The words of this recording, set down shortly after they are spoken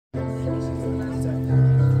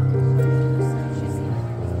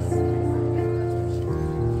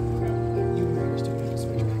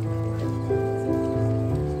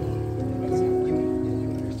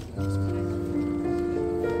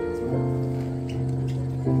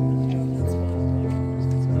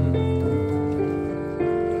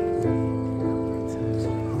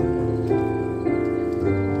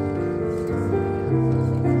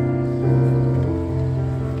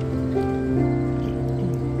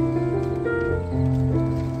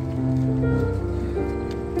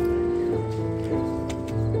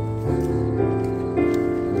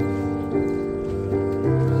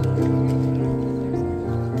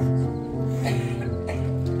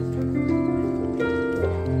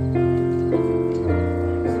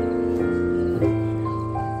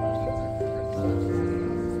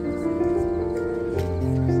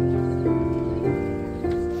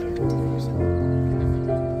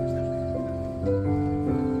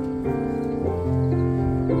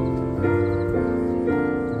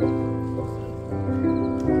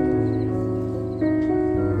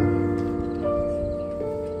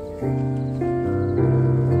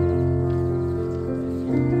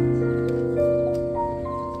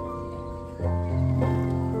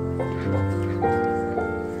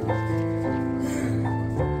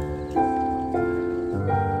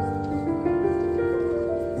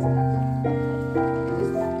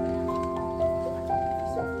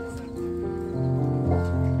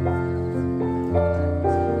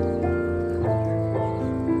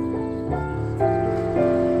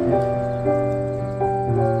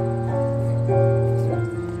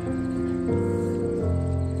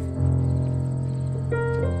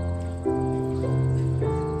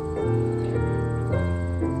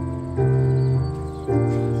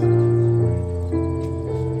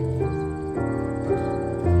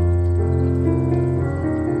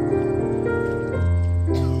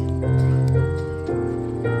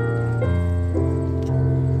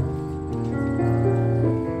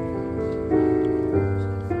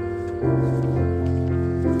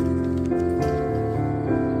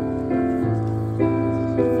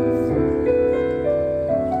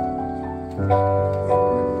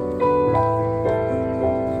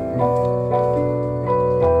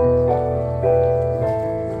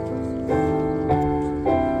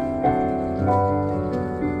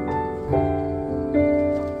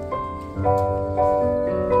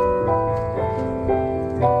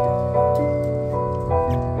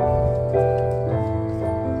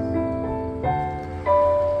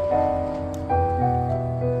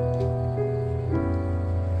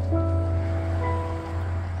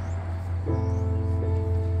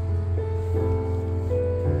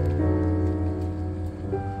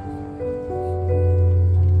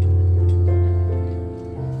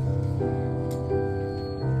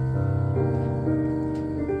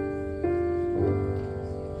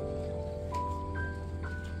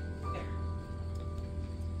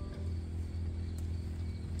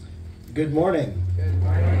Good morning. Good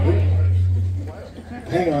morning.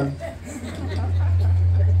 Hang on.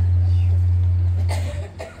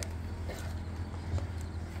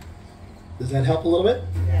 Does that help a little bit?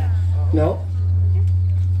 Yeah. No?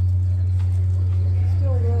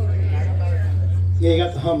 Yeah, you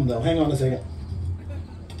got the hum though. Hang on a second.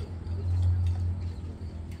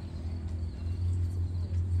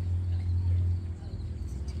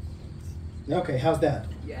 Okay, how's that?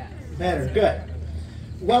 Yeah. Better, good.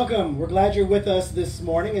 Welcome. We're glad you're with us this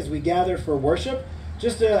morning as we gather for worship.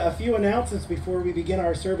 Just a few announcements before we begin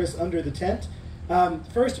our service under the tent.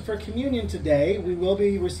 First, for communion today, we will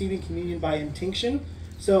be receiving communion by intinction.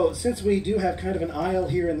 So since we do have kind of an aisle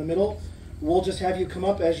here in the middle, we'll just have you come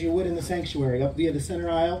up as you would in the sanctuary, up via the center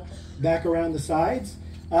aisle, back around the sides.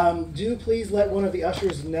 Do please let one of the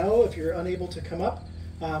ushers know if you're unable to come up.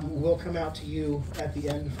 We'll come out to you at the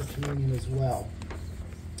end for communion as well.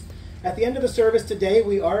 At the end of the service today,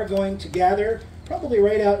 we are going to gather probably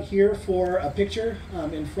right out here for a picture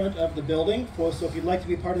in front of the building. So if you'd like to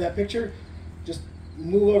be part of that picture, just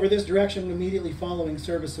move over this direction immediately following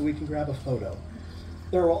service so we can grab a photo.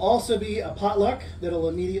 There will also be a potluck that will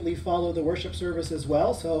immediately follow the worship service as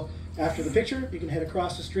well. So after the picture, you can head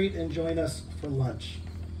across the street and join us for lunch.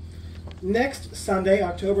 Next Sunday,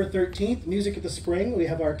 October 13th, Music at the Spring, we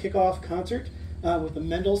have our kickoff concert with the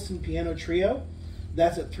Mendelssohn Piano Trio.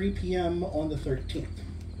 That's at 3 p.m. on the 13th.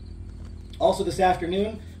 Also this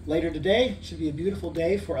afternoon, later today, should be a beautiful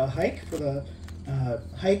day for a hike, for the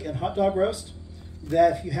hike and hot dog roast.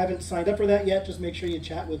 That if you haven't signed up for that yet, just make sure you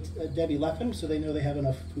chat with Debbie Leffen so they know they have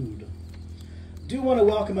enough food. Do want to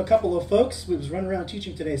welcome a couple of folks. We was running around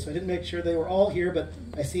teaching today, so I didn't make sure they were all here, but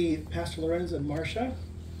I see Pastor Lorenz and Marcia.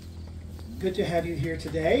 Good to have you here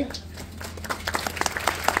today.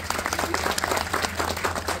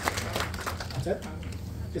 What's that?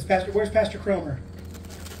 Where's Pastor Cromer?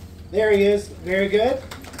 There he is. Very good.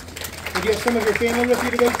 Did you have some of your family with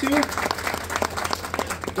you today too?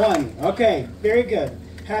 One. Okay. Very good.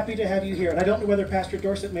 Happy to have you here. And I don't know whether Pastor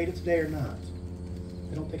Dorset made it today or not.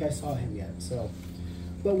 I don't think I saw him yet.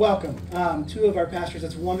 But welcome. Two of our pastors.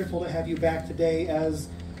 It's wonderful to have you back today as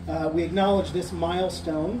we acknowledge this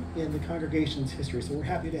milestone in the congregation's history. So we're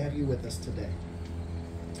happy to have you with us today.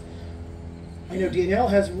 I know Danielle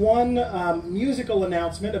has one musical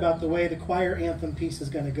announcement about the way the choir anthem piece is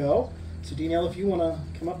going to go. So Danielle, if you want to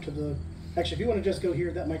come up to the... Actually, if you want to just go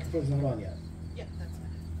here, that microphone's not on yet. Yep, that's fine.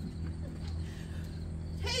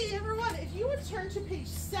 Hey everyone, if you would turn to page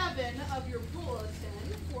 7 of your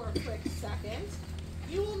bulletin for a quick second,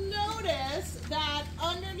 you will notice that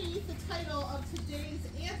underneath the title of today's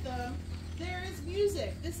anthem, there is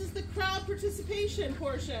music. This is the crowd participation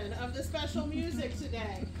portion of the special music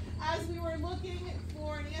today. As we were looking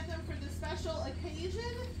for an anthem for this special occasion,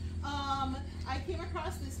 I came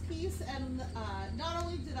across this piece, and not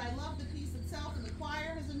only did I love the piece itself, and the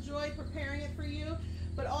choir has enjoyed preparing it for you,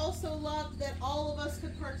 but also loved that all of us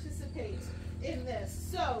could participate in this.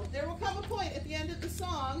 So there will come a point at the end of the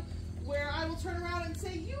song where I will turn around and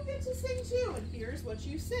say, you get to sing too, and here's what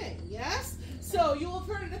you sing, yes? So you will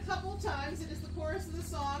have heard it a couple of times. It is the chorus of the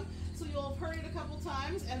song, so you'll have heard it a couple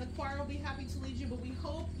times, and the choir will be happy to lead you, but we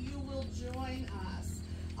hope you will join us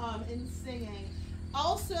in singing.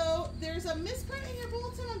 Also, there's a misprint in your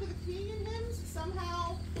bulletin under the communion hymns.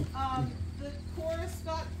 Somehow the chorus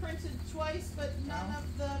got printed twice, but none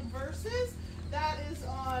of the verses. That is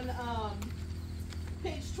on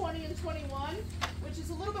page 20 and 21, which is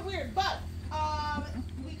a little bit weird, but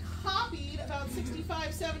we copied about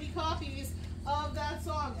 65, 70 copies of that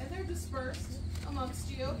song, and they're dispersed amongst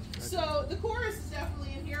you. So the chorus is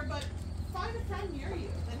definitely in here, but find a friend near you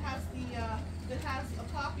that has a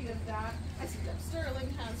copy of that. I see that Sterling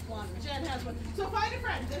has one, Jen has one. So find a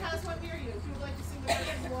friend that has one near you if you would like to sing the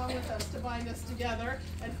verses along with us to bind us together,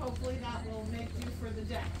 and hopefully that will make you for the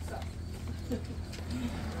day. So.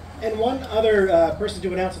 And one other person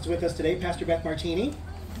to announce that's with us today, Pastor Beth Martini,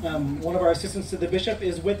 one of our assistants to the bishop,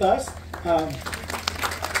 is with us.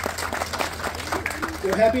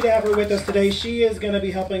 We're happy to have her with us today. She is going to be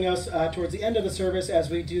helping us towards the end of the service as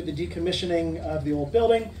we do the decommissioning of the old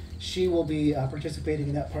building. She will be participating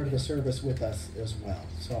in that part of the service with us as well.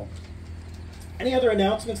 So, any other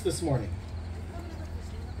announcements this morning?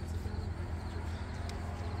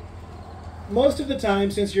 Most of the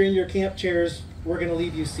time, since you're in your camp chairs, we're going to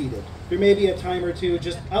leave you seated. There may be a time or two,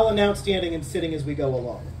 I'll announce standing and sitting as we go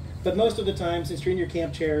along. But most of the time, since you're in your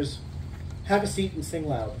camp chairs, have a seat and sing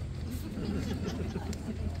loud.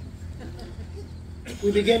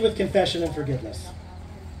 We begin with confession and forgiveness.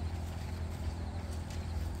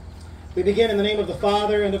 We begin in the name of the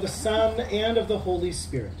Father, and of the Son, and of the Holy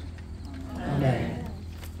Spirit. Amen.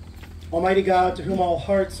 Almighty God, to whom all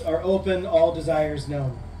hearts are open, all desires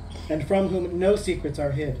known, and from whom no secrets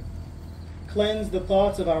are hid, cleanse the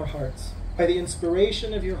thoughts of our hearts by the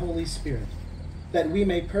inspiration of your Holy Spirit, that we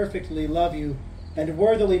may perfectly love you and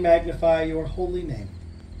worthily magnify your holy name.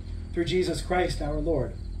 Through Jesus Christ our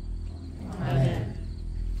Lord. Amen.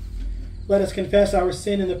 Let us confess our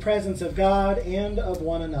sin in the presence of God and of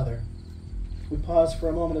one another. We pause for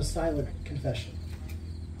a moment of silent confession.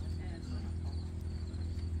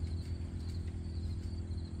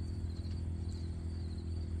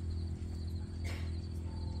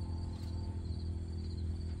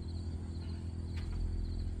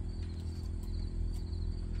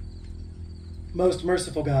 Most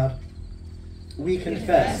merciful God, we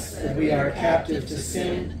confess that we are captive to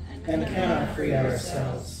sin and cannot free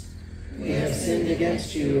ourselves. We have sinned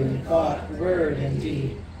against you in thought, word, and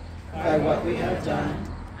deed, by what we have done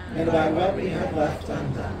and by what we have left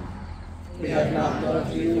undone. We have not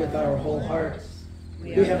loved you with our whole heart.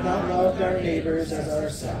 We have not loved our neighbors as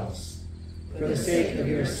ourselves. For the sake of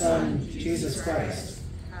your Son, Jesus Christ,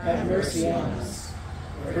 have mercy on us.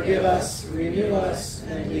 Forgive us, renew us,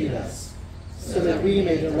 and lead us, so that we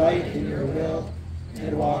may delight in your will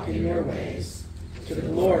and walk in your ways, to the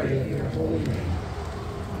glory of your holy name.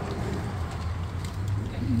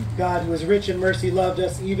 God, who is rich in mercy, loved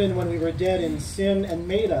us even when we were dead in sin and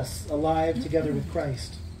made us alive together with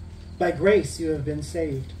Christ. By grace you have been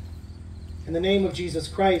saved. In the name of Jesus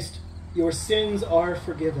Christ, your sins are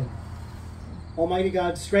forgiven. Almighty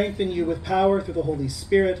God, strengthen you with power through the Holy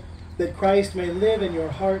Spirit, that Christ may live in your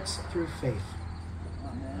hearts through faith.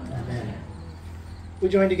 Amen. We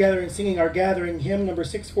join together in singing our gathering hymn, number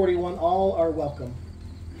 641, All Are Welcome.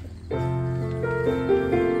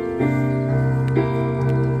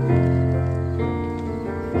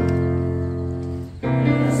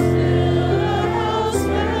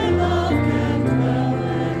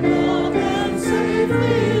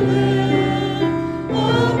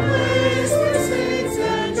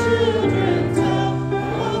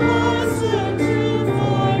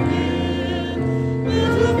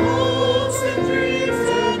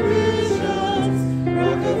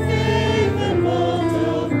 Rock of faith and vault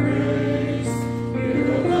of grace,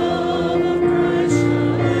 you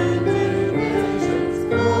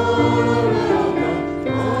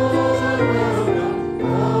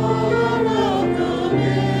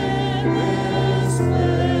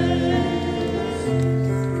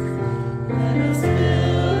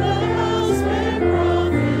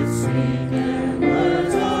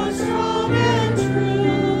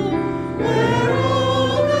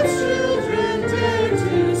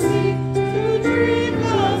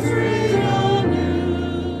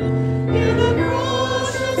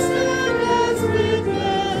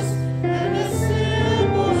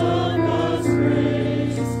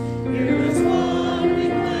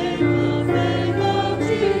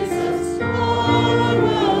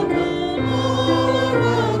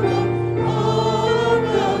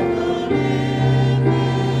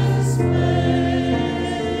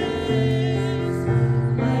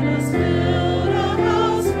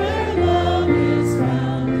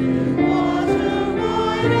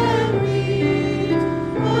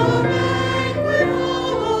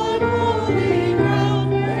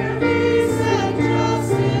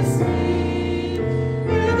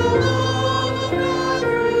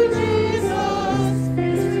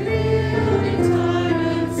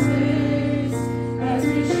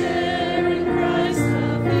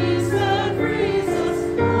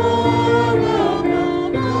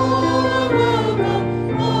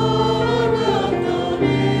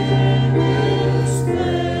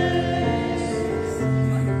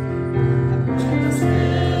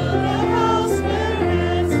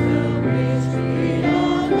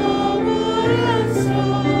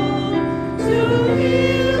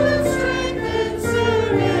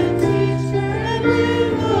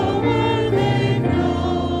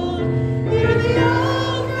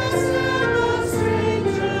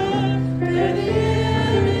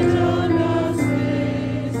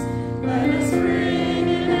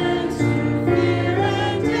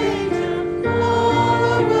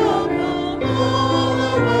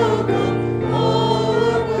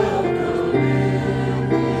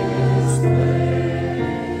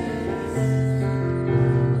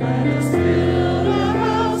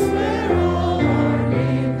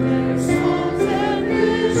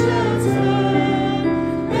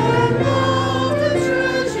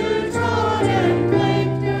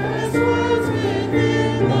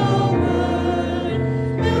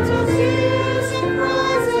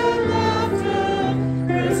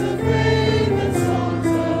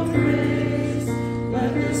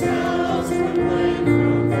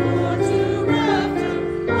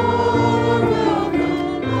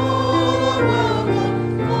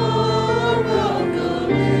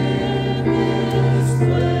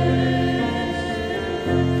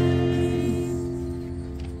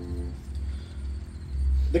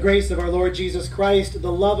grace of our Lord Jesus Christ,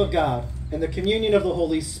 the love of God, and the communion of the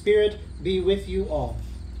Holy Spirit be with you all.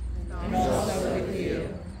 And also with you.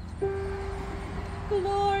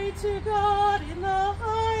 Glory to God in the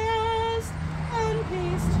highest, and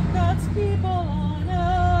peace to God's people on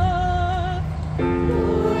earth.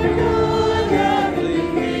 Lord God,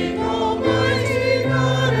 heavenly King, almighty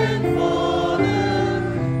God and Father,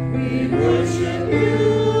 we worship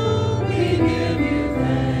you, we give you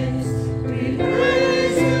thanks, we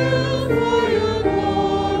praise you for your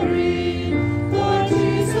glory, Lord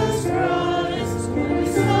Jesus Christ, Holy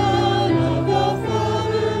Son of the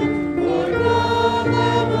Father, Lord God,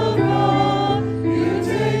 Lamb of God, you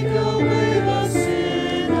take away the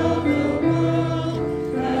sin of the world.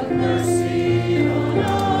 Have mercy on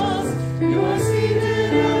us. You are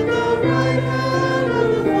seated at the right hand of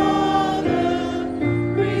the Father.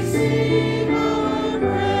 Receive our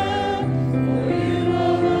prayer. For you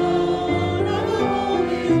alone are the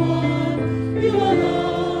Holy One. You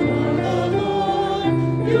alone are the Lord.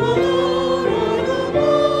 You alone are the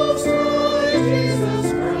Most High, Jesus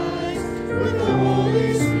Christ, with the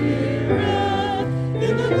Holy Spirit,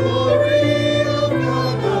 in the glory of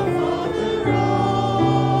God the Father.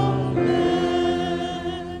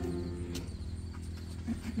 Amen.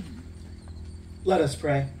 Let us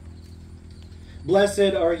pray.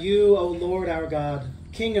 Blessed are you, O Lord our God,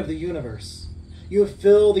 King of the universe. You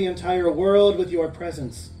fill the entire world with your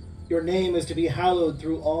presence. Your name is to be hallowed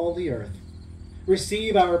through all the earth.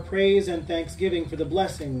 Receive our praise and thanksgiving for the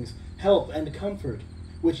blessings, help, and comfort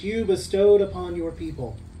which you bestowed upon your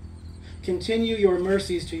people. Continue your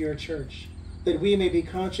mercies to your church, that we may be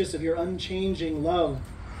conscious of your unchanging love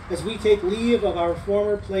as we take leave of our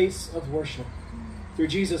former place of worship. Through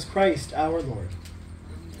Jesus Christ our Lord.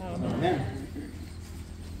 Amen.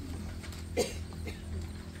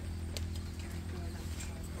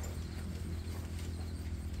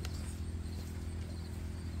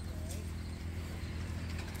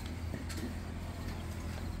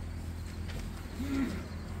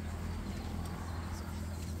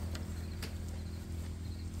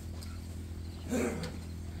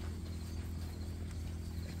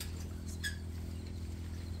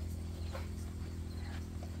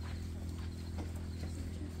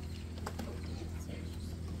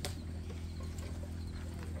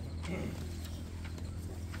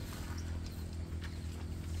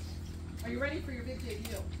 Are you ready for your big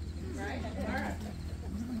debut? Right? All right.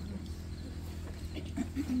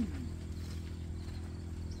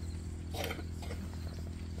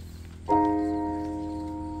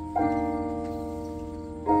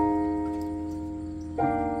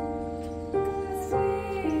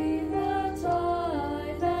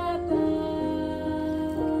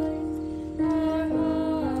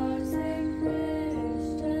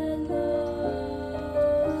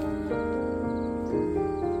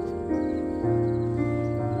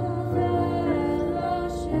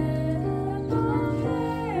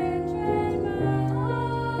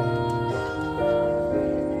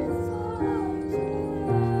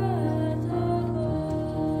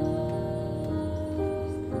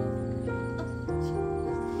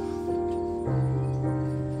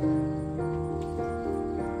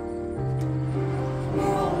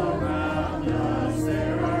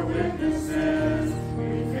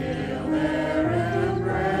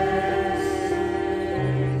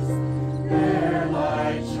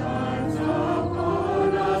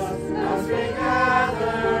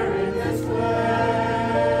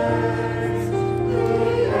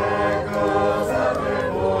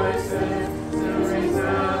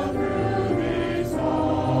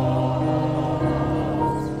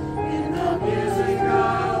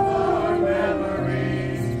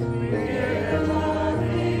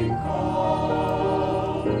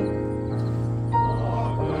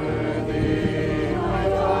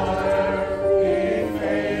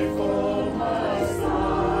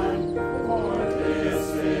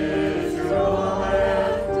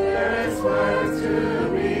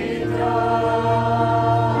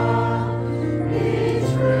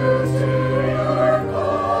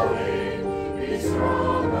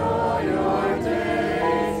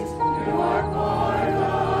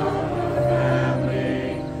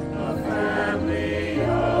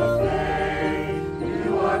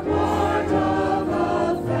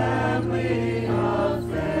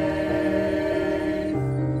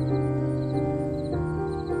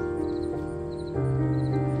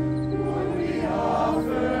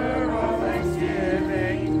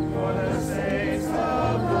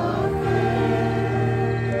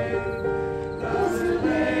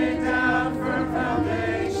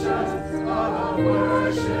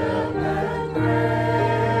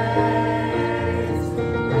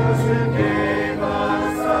 Gave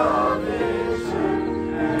us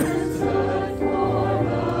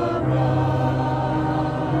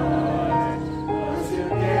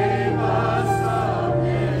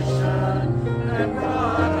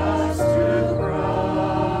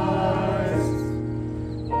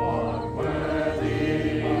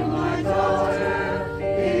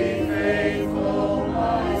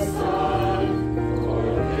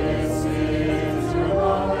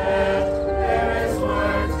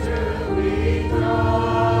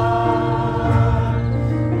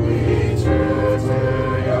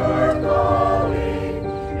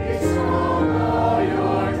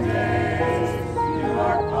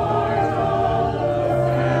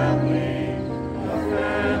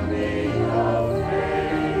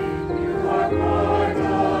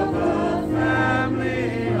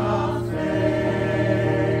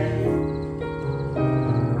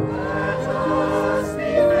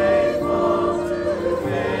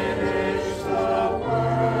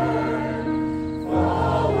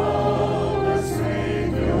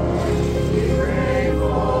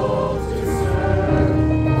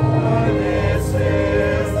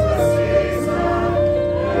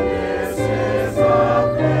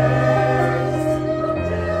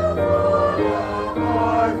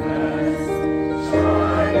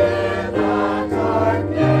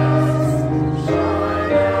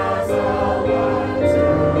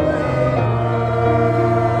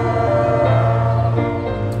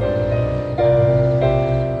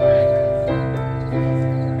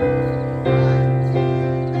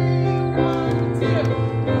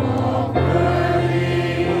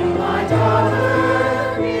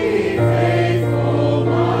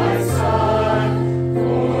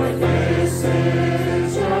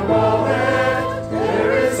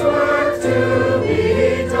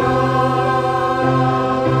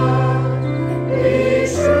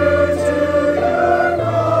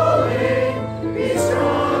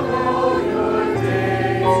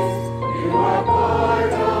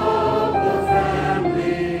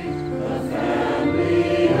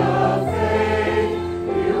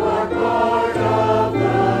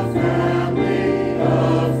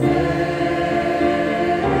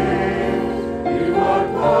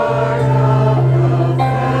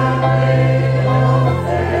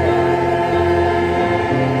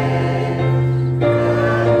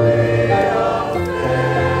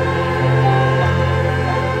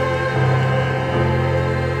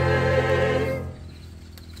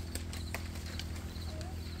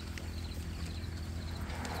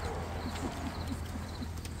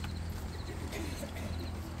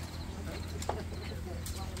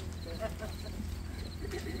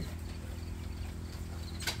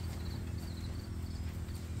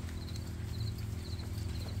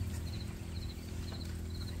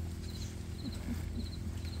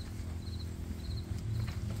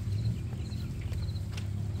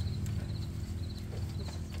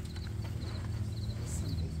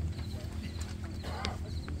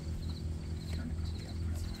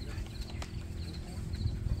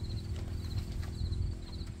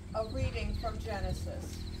A reading from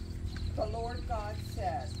Genesis. The Lord God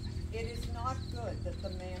said, "It is not good that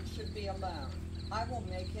the man should be alone. I will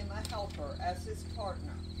make him a helper as his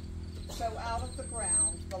partner." So out of the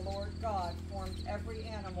ground the Lord God formed every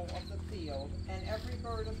animal of the field and every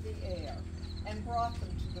bird of the air, and brought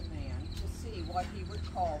them to the man to see what he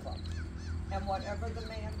would call them. And whatever the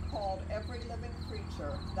man called every living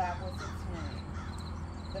creature, that was its name.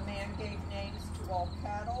 The man gave names to all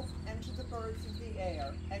cattle, and to the birds of the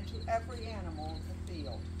air, and to every animal of the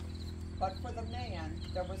field. But for the man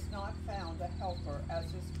there was not found a helper as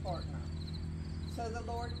his partner. So the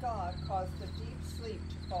Lord God caused a deep sleep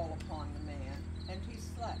to fall upon the man, and he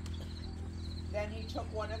slept. Then he took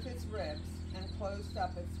one of his ribs, and closed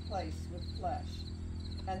up its place with flesh.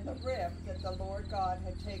 And the rib that the Lord God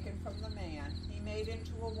had taken from the man, he made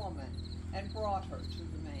into a woman, and brought her to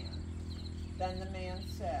the man. Then the man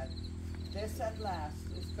said, "This at last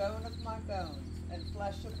is bone of my bones, and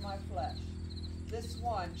flesh of my flesh. This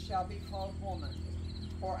one shall be called woman,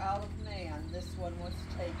 for out of man this one was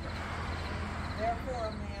taken." Therefore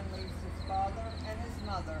a man leaves his father and his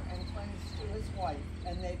mother, and clings to his wife,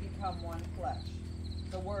 and they become one flesh.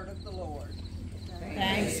 The word of the Lord.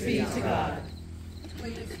 Thanks be to God.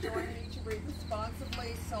 Please join me to read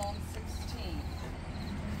responsibly Psalm 16.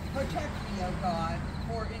 Protect me, O God,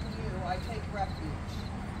 for in you I take refuge.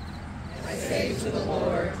 I say to the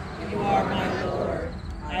Lord, "You are my Lord.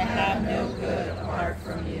 I have no good apart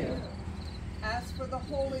from you." As for the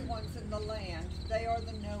holy ones in the land, they are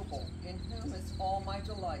the noble, in whom is all my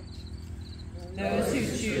delight. Those who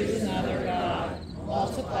choose another God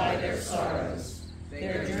multiply their sorrows.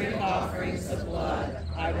 Their drink offerings of blood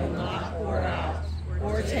I will not pour out,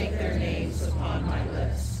 or take their names upon my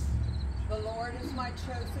lips. The Lord is my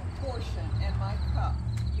chosen portion and my cup.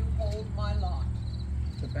 You hold my lot.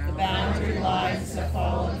 The boundary lines have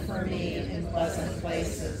fallen for me in pleasant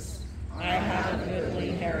places. I have a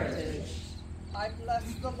goodly heritage. I bless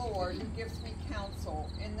the Lord who gives me counsel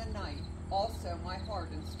in the night. Also my heart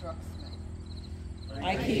instructs me.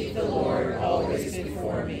 I keep the Lord always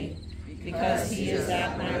before me. Because he is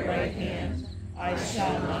at my right hand, I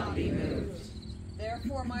shall not be moved.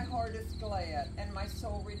 Therefore my heart is glad, and my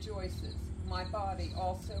soul rejoices. My body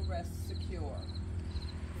also rests secure.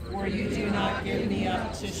 For you do not give me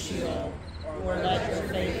up to Sheol, or let your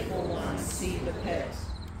faithful ones see the pit.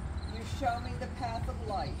 You show me the path of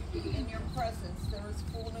life. In your presence there is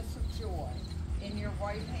fullness of joy. In your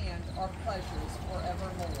right hand are pleasures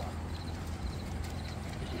forevermore.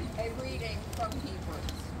 A reading from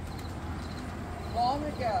Hebrews. Long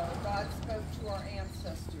ago, God spoke to our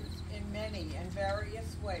ancestors in many and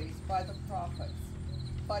various ways by the prophets.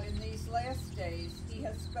 But in these last days, he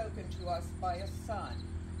has spoken to us by a Son,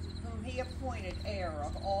 whom he appointed heir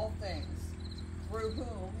of all things, through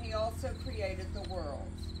whom he also created the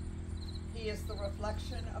worlds. He is the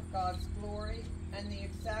reflection of God's glory and the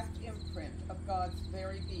exact imprint of God's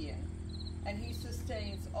very being, and he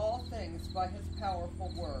sustains all things by his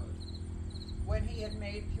powerful word. When he had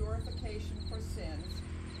made purification for sins,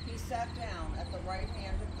 he sat down at the right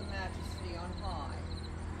hand of the Majesty on high,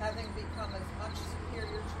 having become as much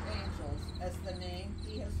superior to angels as the name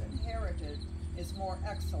he has inherited is more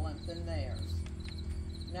excellent than theirs.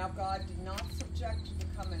 Now God did not subject the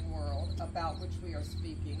coming world, about which we are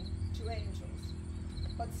speaking, to angels.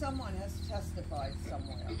 But someone has testified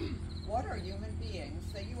somewhere. What are human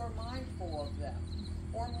beings that you are mindful of them,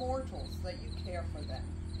 or mortals that you care for them?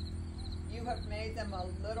 You have made them a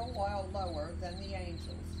little while lower than the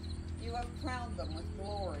angels. You have crowned them with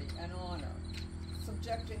glory and honor,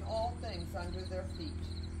 subjecting all things under their feet.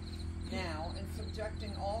 Now, in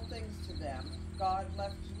subjecting all things to them, God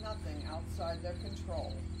left nothing outside their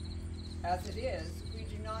control. As it is, we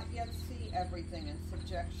do not yet see everything in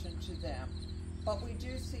subjection to them, but we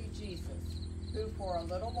do see Jesus, who for a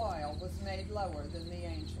little while was made lower than the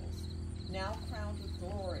angels, now crowned with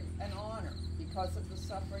glory and honor because of the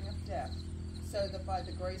suffering of death, so that by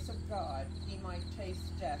the grace of God he might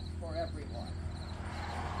taste death for everyone.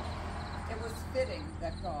 It was fitting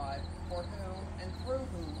that God, for whom and through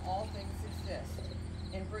whom all things exist,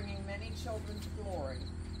 in bringing many children to glory,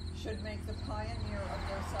 should make the pioneer of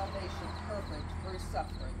their salvation perfect through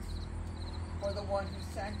sufferings. For the one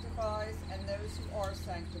who sanctifies and those who are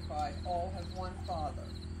sanctified all have one Father.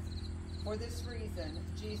 For this reason,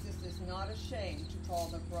 Jesus is not ashamed to call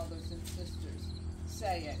them brothers and sisters,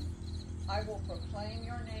 saying, I will proclaim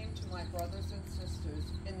your name to my brothers and sisters.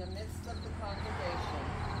 In the midst of the congregation,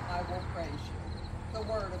 I will praise you. The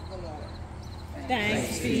word of the Lord.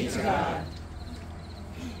 Thanks be to God.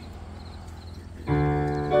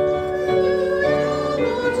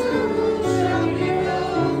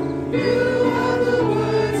 You have the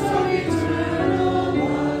words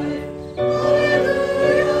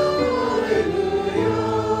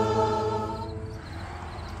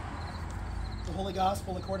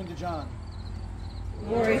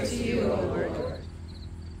Glory to you, O Lord.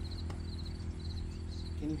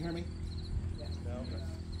 Can you hear me? No.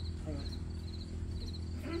 Hang on.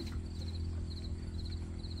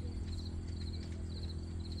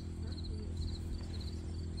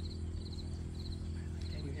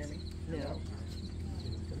 Can you hear me? No.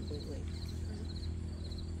 Completely.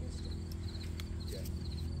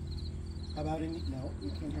 How about any? No,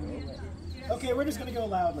 you can't hear me. Okay, we're just going to go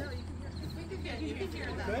loudly. You can hear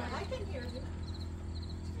that. Good? I can hear you.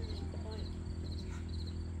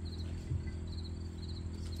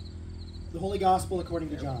 The Holy Gospel according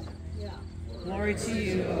to John. Glory to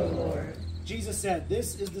you, O Lord. Jesus said,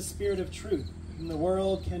 "This is the Spirit of truth, whom the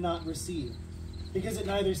world cannot receive, because it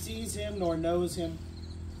neither sees him nor knows him.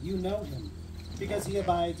 You know him, because he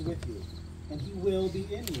abides with you, and he will be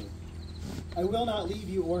in you. I will not leave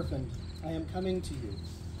you orphaned. I am coming to you.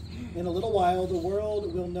 In a little while the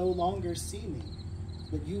world will no longer see me,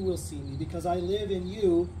 but you will see me, because I live in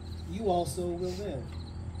you, you also will live.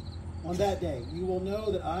 On that day you will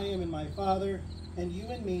know that I am in my Father, and you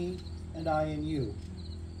in me, and I in you.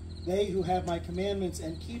 They who have my commandments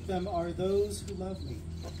and keep them are those who love me.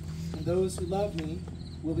 And those who love me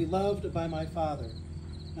will be loved by my Father,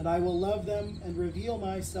 and I will love them and reveal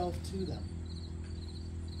myself to them."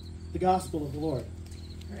 The Gospel of the Lord.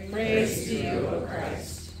 Praise to you, O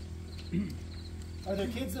Christ. Are there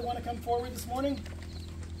kids that want to come forward this morning?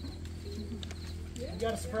 You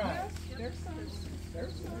got a surprise. There's some.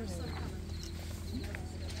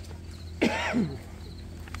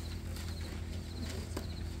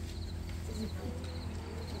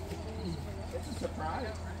 It's a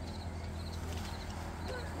surprise.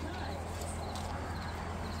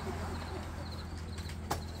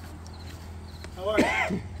 How are you?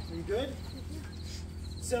 Are you good?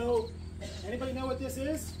 So, anybody know what this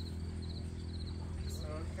is?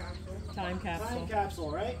 Time capsule. Time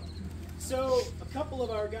capsule, right? So, a couple of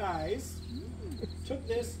our guys took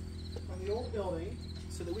this from the old building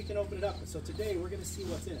so that we can open it up. So today we're going to see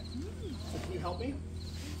what's in it. So can you help me?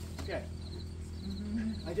 Okay.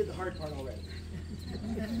 I did the hard part already.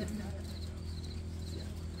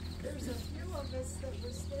 There's a few of us that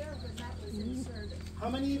was there when that was inserted. How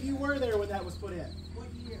many of you were there when that was put in?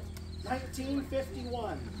 What year?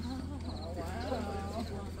 1951. Oh, wow.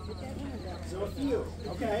 So a few.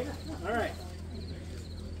 Okay. All right.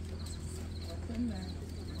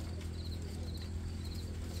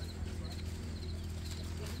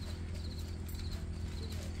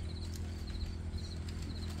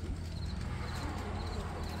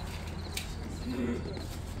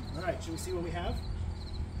 All right, should we see what we have?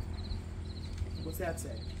 What's that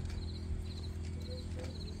say?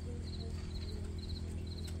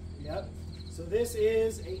 Yep. So this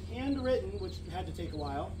is a handwritten, which had to take a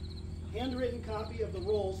while, handwritten copy of the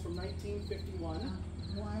rolls from 1951.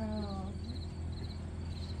 Wow.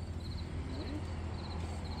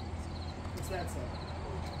 What's that say?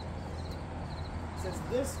 It says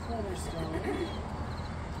this cornerstone.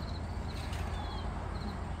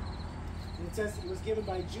 And it says it was given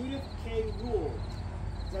by Judith K. Rule.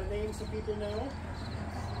 Is that a name some people know?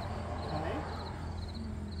 Okay.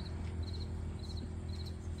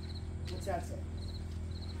 What's that say?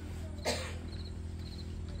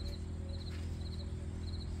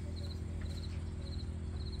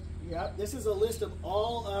 Yep, this is a list of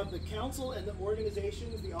all of the council and the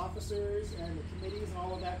organizations, the officers and the committees and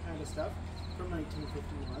all of that kind of stuff from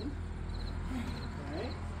 1951. Okay.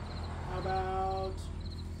 How about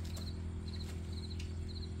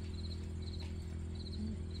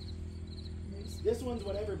this one's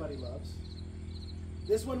what everybody loves.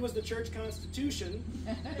 This one was the church constitution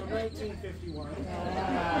from 1951.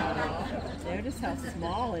 Wow. Notice how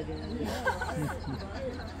small it is.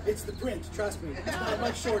 It's the print, trust me. It's not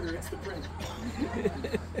much shorter, it's the print.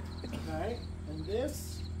 Okay, and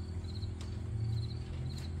this.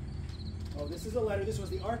 Oh, this is a letter. This was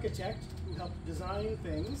the architect who helped design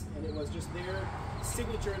things, and it was just their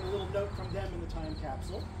signature and a little note from them in the time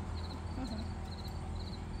capsule.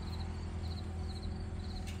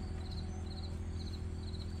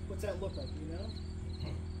 What's that look like, you know?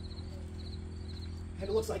 And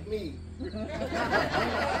it looks like me. I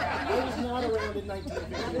was not around in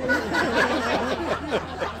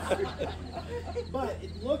 1950. But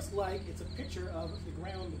it looks like it's a picture of the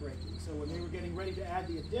groundbreaking. So when they were getting ready to add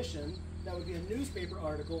the addition, that would be a newspaper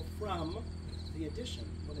article from the addition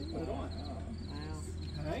when they put it on. Wow.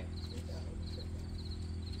 Okay?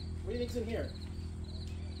 What do you think's in here?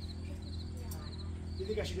 You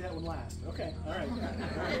think I should do that one last? Okay, all right.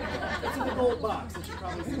 It's in the gold box. It should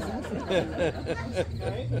probably be that.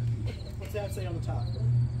 Okay? What's that say on the top?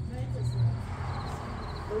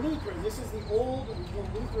 The Lutheran. This is the old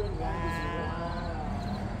Lutheran baptism.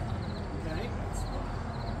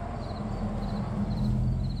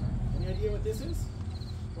 what this is?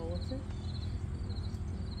 Bulletin?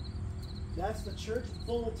 That's the church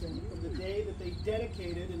bulletin from the day that they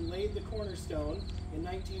dedicated and laid the cornerstone in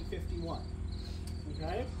 1951.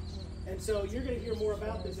 Okay? And so you're going to hear more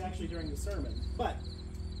about this actually during the sermon. But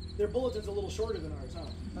their bulletin's a little shorter than ours, huh?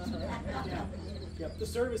 Yeah. Yep. The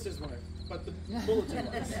services weren't, but the bulletin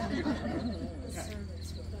was. Okay.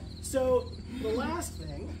 So the last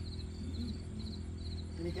thing,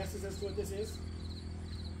 any guesses as to what this is?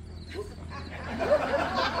 What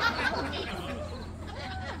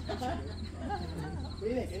do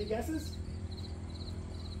you think? Any guesses?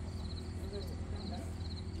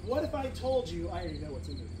 What if I told you, I already know what's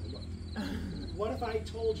in here. What if I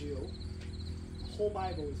told you the whole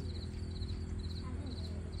Bible is in here?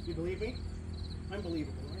 You believe me? I'm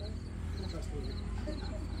believable, aren't I? I'm trustworthy.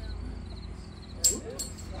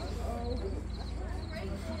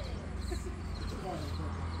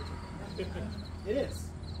 It is.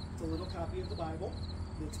 It's a little copy of the Bible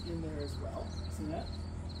that's in there as well. See that?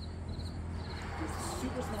 It's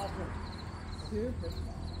super small print. Super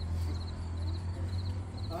small.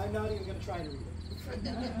 I'm not even going to try to read it.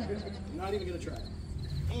 I'm not even going to try it.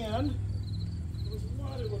 And there was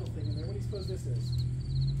one other little thing in there. What do you suppose this is?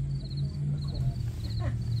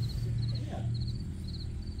 Yeah.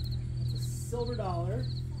 It's a silver dollar.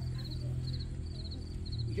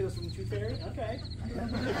 You get this from the Tooth Fairy? Okay.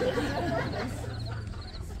 Nice.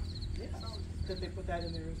 Yeah. That they put that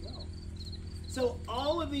in there as well. So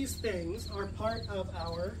all of these things are part of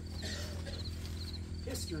our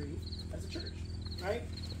history as a church, right?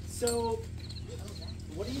 So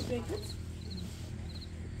what do you think?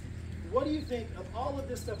 What do you think of all of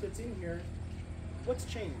this stuff that's in here? What's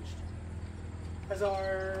changed? Have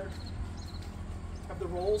the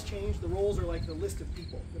roles changed? The roles are like the list of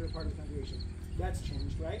people that are part of the congregation. That's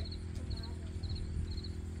changed, right?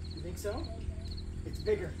 You think so? It's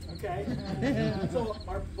bigger, okay? So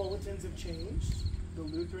our bulletins have changed. The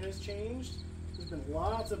Lutheran has changed. There's been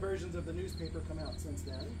lots of versions of the newspaper come out since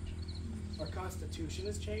then. Our Constitution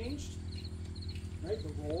has changed. Right?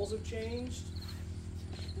 The roles have changed.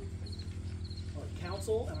 Our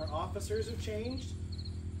council and our officers have changed.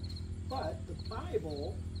 But the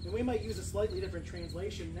Bible, and we might use a slightly different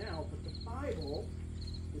translation now, but the Bible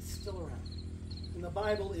is still around. And the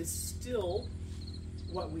Bible is still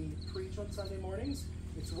what we preach on Sunday mornings.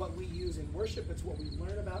 It's what we use in worship. It's what we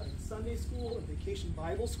learn about in Sunday school and Vacation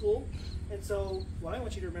Bible School. And so what I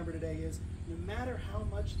want you to remember today is no matter how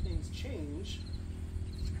much things change,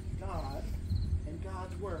 God and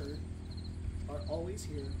God's Word are always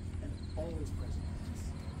here and always present with us.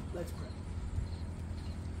 Let's pray.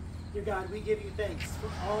 Dear God, we give you thanks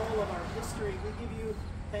for all of our history. We give you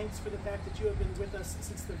thanks for the fact that you have been with us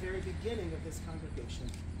since the very beginning of this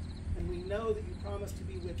congregation. And we know that you promise to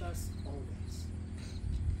be with us always.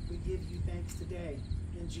 We give you thanks today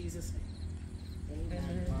in Jesus' name.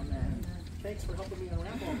 Amen. Amen. Thanks for helping me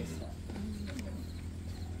unwrap all this stuff.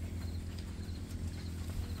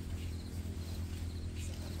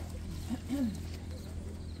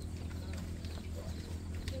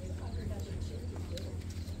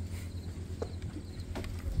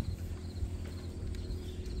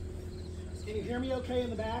 Can you hear me okay in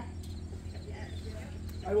the back?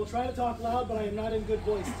 I will try to talk loud, but I am not in good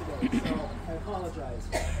voice today, so I apologize.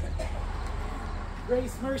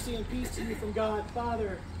 Grace, mercy, and peace to you from God,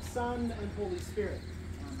 Father, Son, and Holy Spirit.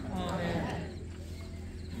 Amen.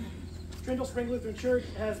 Trindle Spring Lutheran Church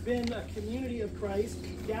has been a community of Christ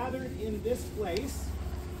gathered in this place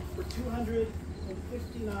for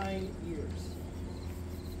 259 years.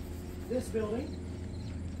 This building,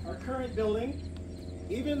 our current building,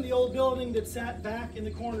 even the old building that sat back in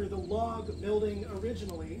the corner, the log building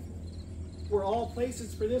originally, were all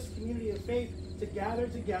places for this community of faith to gather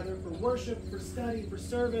together for worship, for study, for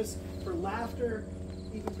service, for laughter,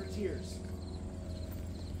 even for tears.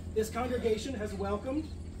 This congregation has welcomed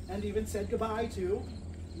and even said goodbye to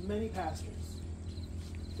many pastors.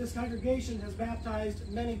 This congregation has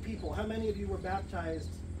baptized many people. How many of you were baptized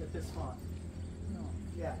at this font? No.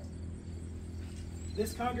 Yeah.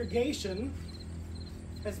 This congregation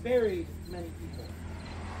has buried many people.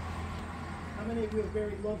 How many of you have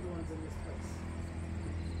buried loved ones in this place?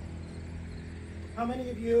 How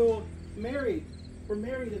many of you were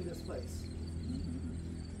married in this place?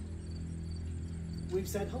 We've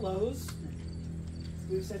said hellos.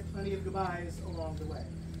 We've said plenty of goodbyes along the way.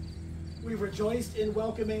 We've rejoiced in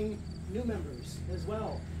welcoming new members as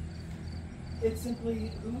well. It's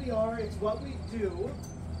simply who we are. It's what we do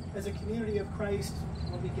as a community of Christ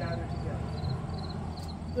when we gather together.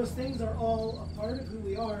 Those things are all a part of who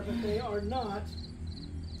we are, but they are not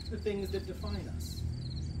the things that define us.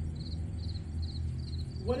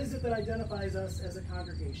 what is it that identifies us as a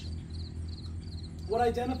congregation? What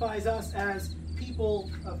identifies us as people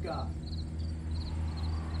of God?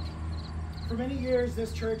 For many years,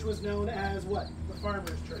 this church was known as what? The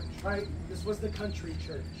farmer's church, right? This was the country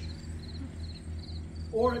church.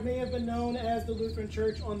 Or it may have been known as the Lutheran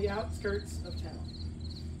church on the outskirts of town.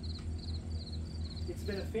 It's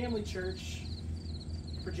been a family church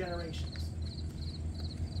for generations.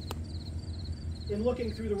 In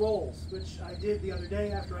looking through the rolls, which I did the other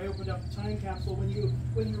day after I opened up the time capsule, when you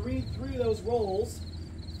read through those rolls,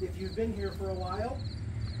 if you've been here for a while,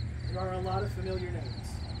 there are a lot of familiar names.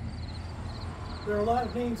 There are a lot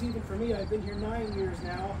of names even for me. I've been here 9 years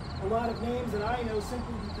now. A lot of names that I know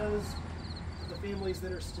simply because of the families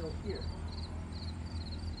that are still here.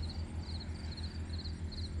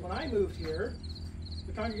 When I moved here,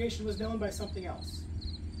 the congregation was known by something else.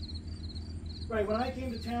 Right, when I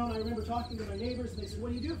came to town, I remember talking to my neighbors, and they said,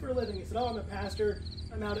 "What do you do for a living?" I said, "Oh, I'm a pastor.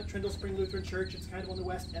 I'm out at Trindle Spring Lutheran Church. It's kind of on the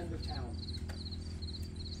west end of town."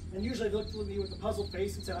 And usually they looked at me with a puzzled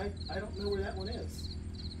face and said, I don't know where that one is.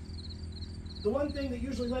 The one thing that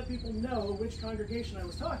usually let people know which congregation I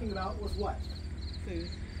was talking about was what? Food.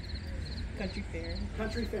 Country fair.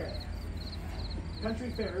 Country fair.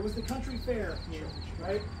 Country fair. It was the country fair church,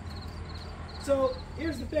 right? So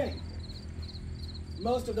here's the thing.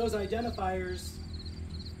 Most of those identifiers,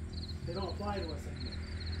 they don't apply to us anymore,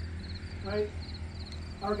 right?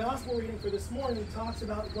 Our gospel reading for this morning talks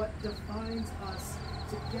about what defines us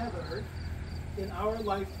together in our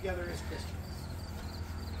life together as Christians.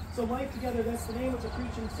 So Life Together, that's the name of the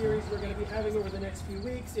preaching series we're going to be having over the next few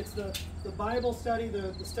weeks. It's the Bible study,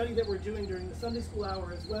 the study that we're doing during the Sunday school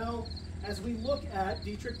hour as well, as we look at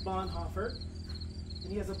Dietrich Bonhoeffer,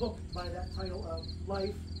 and he has a book by that title of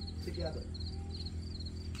Life Together.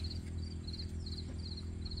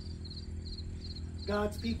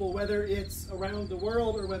 God's people, whether it's around the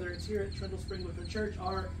world or whether it's here at Trindle Spring Lutheran Church,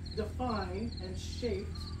 are defined and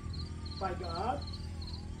shaped by God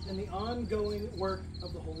and the ongoing work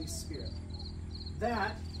of the Holy Spirit.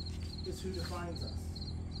 That is who defines us.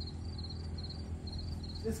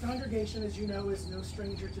 This congregation, as you know, is no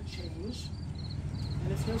stranger to change,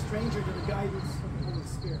 and it's no stranger to the guidance of the Holy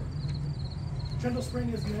Spirit. Trindle Spring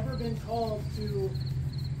has never been called to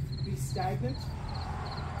be stagnant.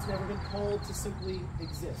 It's never been called to simply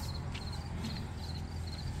exist.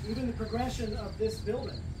 Even the progression of this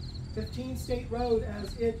building, 15 State Road,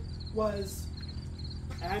 as it was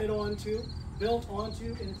added onto, built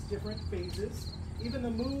onto in its different phases, even the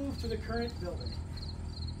move to the current building,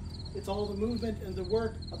 it's all the movement and the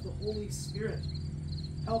work of the Holy Spirit,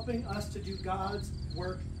 helping us to do God's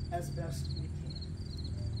work as best we can.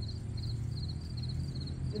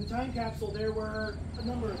 In the time capsule, there were a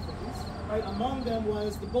number of things. Right? Among them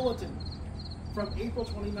was the bulletin from April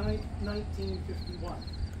 29, 1951,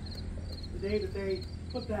 the day that they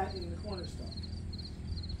put that in the cornerstone.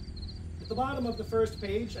 At the bottom of the first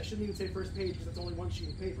page, I shouldn't even say first page because it's only one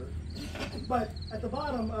sheet of paper, but at the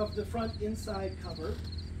bottom of the front inside cover,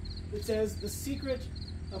 it says, "The Secret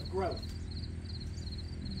of Growth."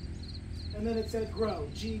 And then it said grow,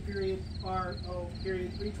 G period, R-O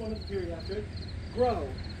period, for each one of the period after it. Grow,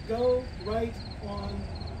 go right on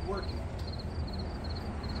working.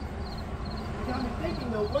 It got me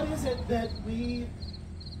thinking though, what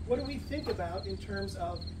do we think about in terms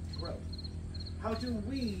of growth? How do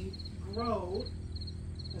we grow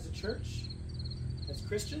as a church, as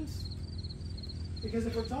Christians? Because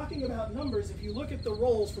if we're talking about numbers, if you look at the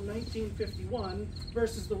rolls from 1951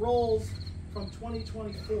 versus the rolls from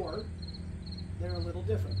 2024, they're a little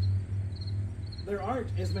different. There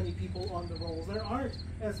aren't as many people on the rolls. There aren't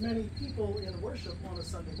as many people in worship on a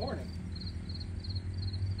Sunday morning.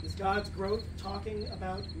 Is God's growth talking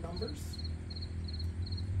about numbers?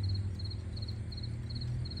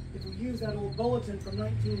 If we use that old bulletin from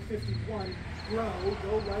 1951, grow,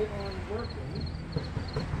 go right on working,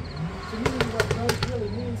 to me what growth really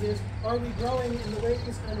means is, are we growing in the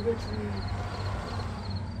ways in which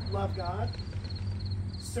we love God,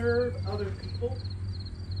 serve other people?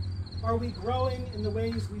 Are we growing in the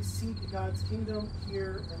ways we seek God's kingdom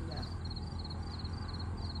here and now?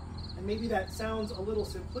 And maybe that sounds a little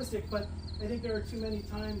simplistic, but I think there are too many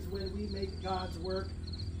times when we make God's work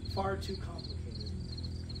far too complicated.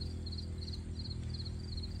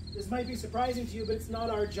 This might be surprising to you, but it's not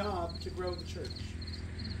our job to grow the church.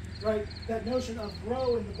 Right? That notion of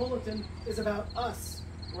grow in the bulletin is about us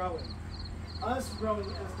growing. Us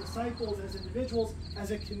growing as disciples, as individuals, as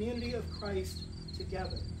a community of Christ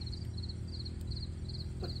together.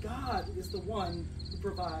 But God is the one who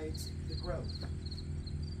provides the growth.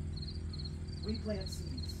 We plant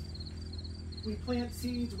seeds. We plant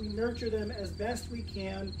seeds, we nurture them as best we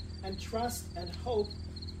can, and trust and hope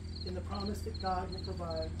in the promise that God will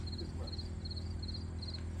provide the growth.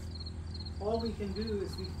 All we can do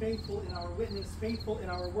is be faithful in our witness, faithful in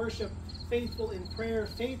our worship, faithful in prayer,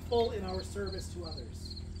 faithful in our service to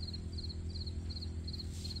others.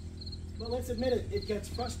 But let's admit it, it gets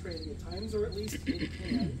frustrating at times, or at least it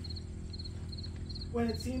can. When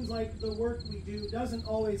it seems like the work we do doesn't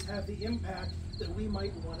always have the impact that we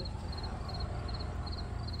might want it to have.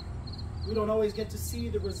 We don't always get to see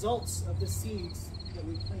the results of the seeds that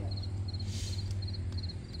we plant.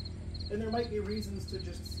 And there might be reasons to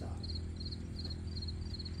just stop.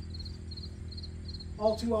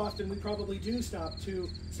 All too often, we probably do stop to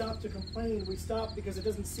complain. We stop because it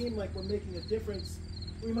doesn't seem like we're making a difference.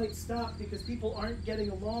 We might stop because people aren't getting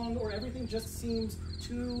along, or everything just seems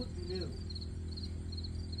too new.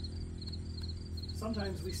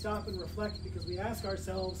 Sometimes we stop and reflect because we ask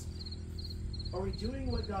ourselves, are we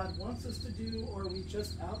doing what God wants us to do, or are we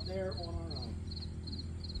just out there on our own?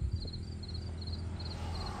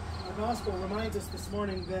 Our gospel reminds us this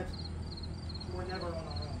morning that we're never on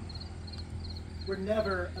our own. We're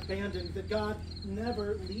never abandoned, that God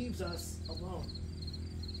never leaves us alone.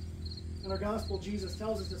 In our gospel, Jesus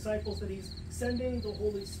tells his disciples that he's sending the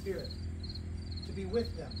Holy Spirit to be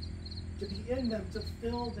with them, to be in them, to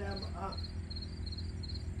fill them up.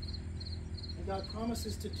 And God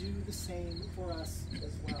promises to do the same for us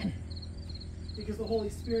as well, because the Holy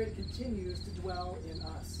Spirit continues to dwell in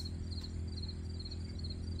us.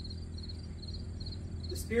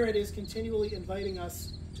 The Spirit is continually inviting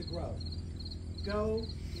us to grow. Go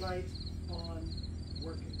right on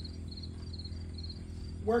working.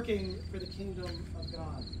 Working for the kingdom of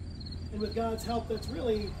God. And with God's help, that's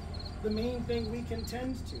really the main thing we can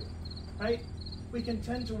tend to, right? We can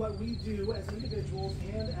tend to what we do as individuals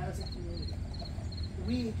and as a community.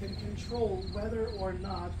 We can control whether or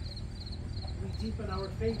not we deepen our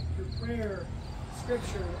faith through prayer,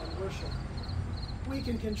 scripture, and worship. We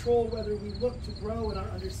can control whether we look to grow in our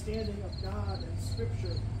understanding of God and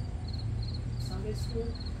scripture. Sunday school,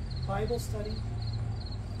 Bible study.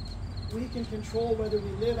 We can control whether we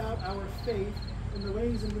live out our faith in the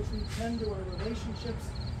ways in which we tend to our relationships,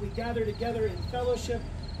 we gather together in fellowship,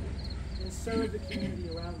 and serve the community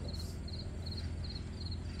around us.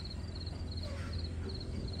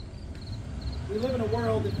 We live in a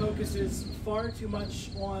world that focuses far too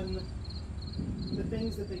much on the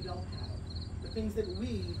things that they don't have, the things that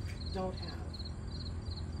we don't have,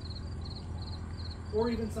 or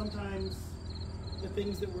even sometimes the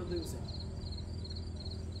things that we're losing.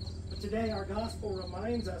 But today our gospel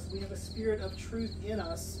reminds us we have a spirit of truth in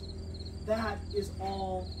us. That is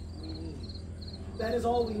all we need. That is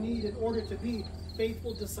all we need in order to be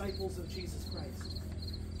faithful disciples of Jesus Christ.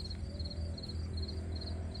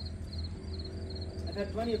 I've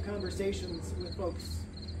had plenty of conversations with folks.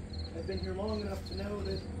 I've been here long enough to know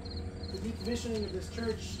that the decommissioning of this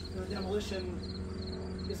church, the demolition,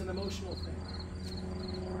 is an emotional thing.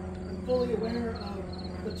 I'm fully aware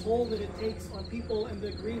of the toll that it takes on people and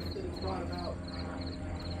the grief that it's brought about.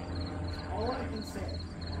 All I can say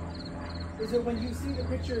is that when you see the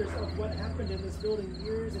pictures of what happened in this building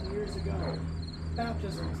years and years ago,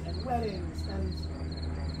 baptisms and weddings and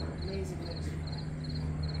amazing things,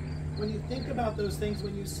 when you think about those things,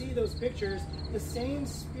 when you see those pictures, the same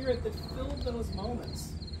spirit that filled those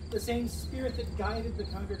moments, the same spirit that guided the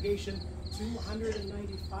congregation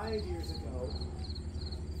 295 years ago,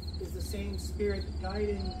 is the same spirit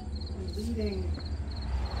guiding and leading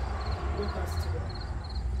with us today.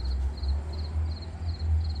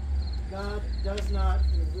 God does not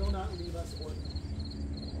and will not leave us orphaned.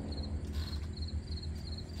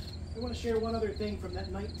 I want to share one other thing from that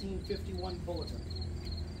 1951 bulletin.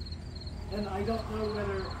 And I don't know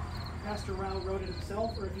whether Pastor Rao wrote it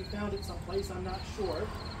himself or if he found it someplace, I'm not sure.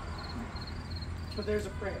 But there's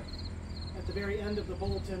a prayer at the very end of the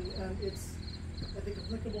bulletin, and it's, I think,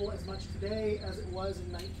 applicable as much today as it was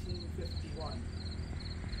in 1951.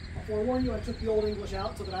 I'll forewarn you, I took the Old English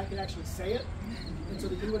out so that I could actually say it, and so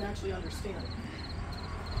that you would actually understand it.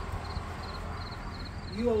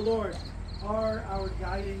 You, O Lord, are our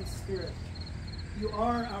guiding spirit. You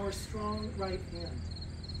are our strong right hand.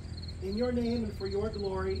 In your name and for your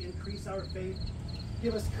glory, increase our faith.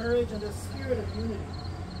 Give us courage and a spirit of unity.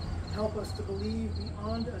 Help us to believe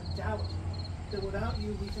beyond a doubt that without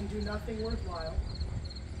you we can do nothing worthwhile,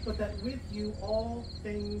 but that with you all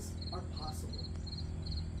things are possible.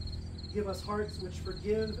 Give us hearts which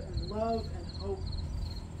forgive and love and hope,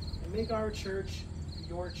 and make our church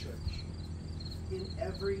your church in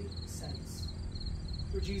every sense.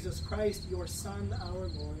 Through Jesus Christ, your Son, our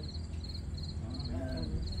Lord. Amen.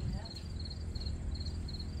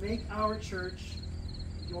 Make our church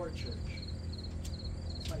your church.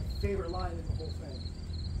 It's my favorite line in the whole thing.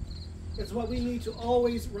 It's what we need to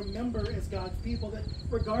always remember as God's people, that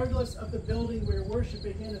regardless of the building we're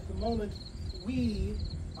worshiping in at the moment, we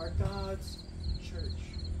are God's church.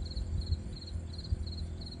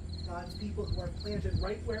 God's people who are planted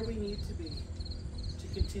right where we need to be to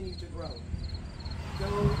continue to grow.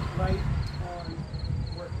 Go right on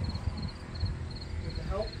working with the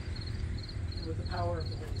help and with the power of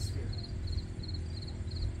the Holy Spirit.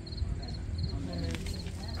 Amen. Amen.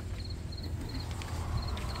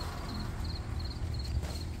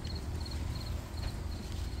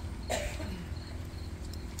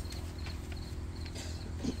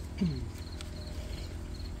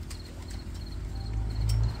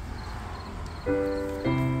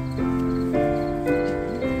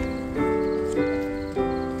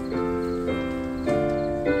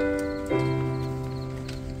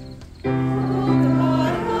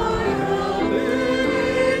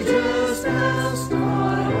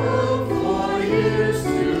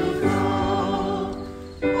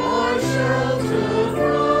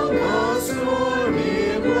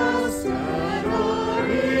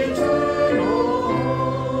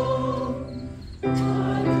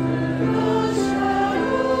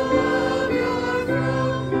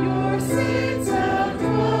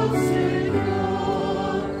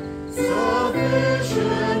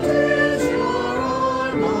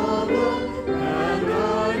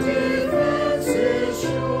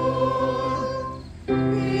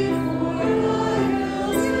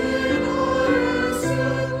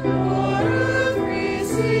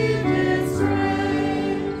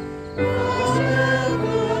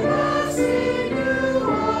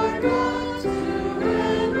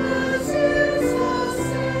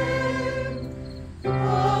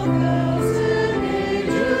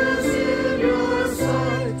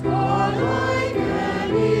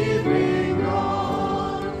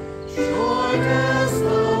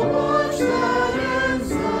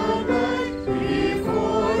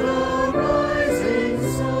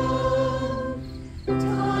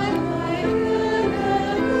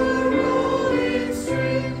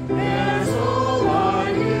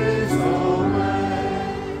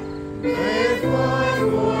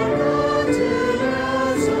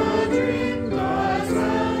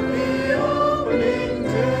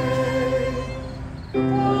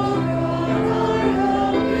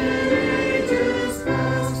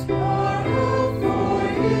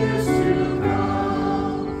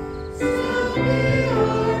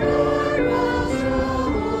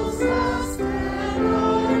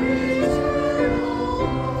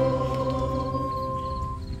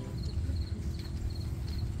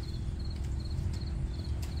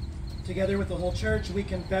 Together with the whole church, we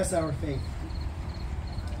confess our faith.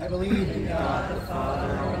 I believe in God the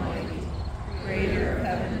Father Almighty, creator of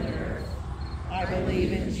heaven and earth. I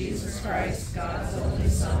believe in Jesus Christ, God's only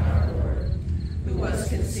Son, our Lord, who was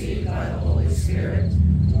conceived by the Holy Spirit,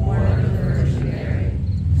 born of the Virgin Mary,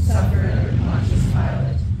 suffered under Pontius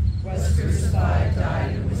Pilate, was crucified,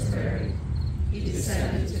 died, and was buried. He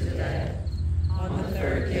descended to the dead. On the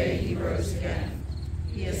third day he rose again.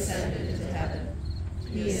 He ascended into heaven.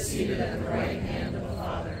 He is seated at the right hand of the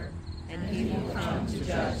Father, and he will come to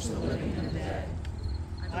judge the living and the dead.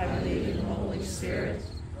 I believe in the Holy Spirit,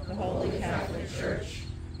 the Holy Catholic Church,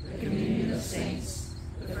 the communion of saints,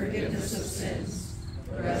 the forgiveness of sins,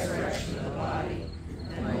 the resurrection of the body,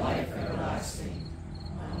 and the life everlasting.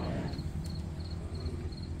 Amen.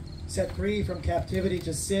 Set free from captivity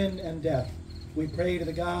to sin and death, we pray to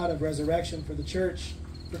the God of resurrection for the church,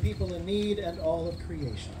 for people in need, and all of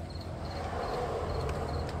creation.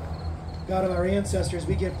 God of our ancestors,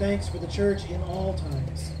 we give thanks for the church in all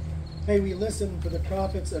times. May we listen for the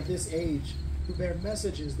prophets of this age who bear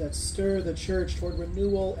messages that stir the church toward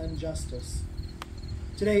renewal and justice.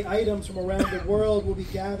 Today, items from around the world will be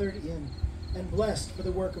gathered in and blessed for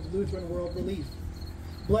the work of Lutheran World Relief.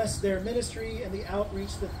 Bless their ministry and the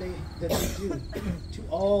outreach that they do to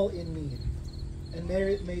all in need. And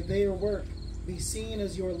may their work be seen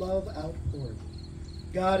as your love outpoured.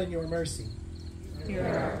 God, in your mercy, hear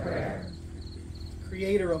our prayer.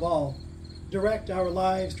 Creator of all, direct our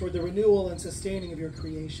lives toward the renewal and sustaining of your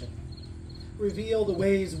creation. Reveal the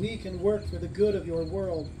ways we can work for the good of your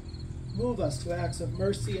world. Move us to acts of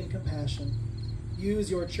mercy and compassion. Use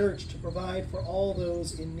your church to provide for all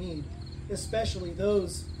those in need, especially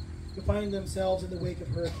those who find themselves in the wake of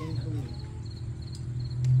Hurricane Helene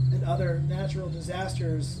and other natural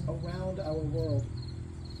disasters around our world.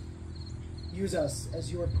 Use us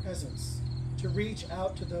as your presence to reach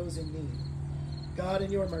out to those in need. God,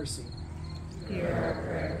 in your mercy, hear our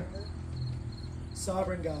prayer.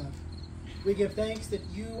 Sovereign God, We give thanks that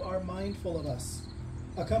you are mindful of us.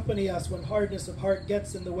 Accompany us when hardness of heart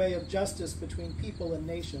gets in the way of justice between people and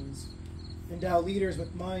nations. Endow leaders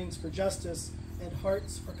with minds for justice and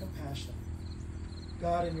hearts for compassion.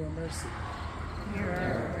 God, in your mercy. Hear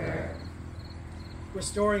our prayer.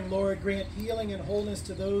 Restoring, Lord, grant healing and wholeness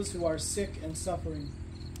to those who are sick and suffering.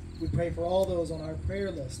 We pray for all those on our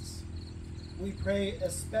prayer lists. We pray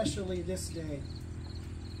especially this day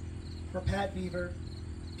for Pat Beaver,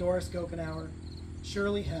 Doris Gokenauer,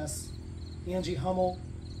 Shirley Hess, Angie Hummel,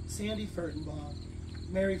 Sandy Furtenbaugh,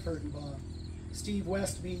 Mary Furtenbaugh, Steve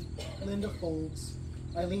Westby, Linda Folds,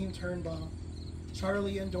 Eileen Turnbaugh,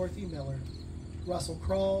 Charlie and Dorothy Miller, Russell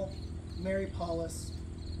Kroll, Mary Paulus,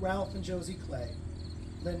 Ralph and Josie Clay,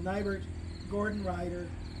 Lynn Nybert, Gordon Ryder,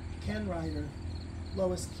 Ken Ryder,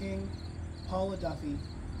 Lois King, Paula Duffy,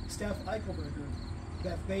 Steph Eichelberger,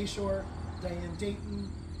 Beth Bayshore, Diane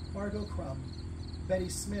Dayton, Margot Crum, Betty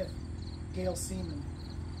Smith, Gail Seaman,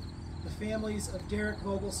 the families of Derek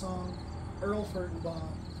Vogelsong, Earl Furtenbaugh,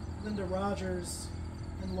 Linda Rogers,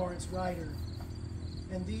 and Lawrence Ryder,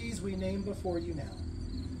 and these we name before you now.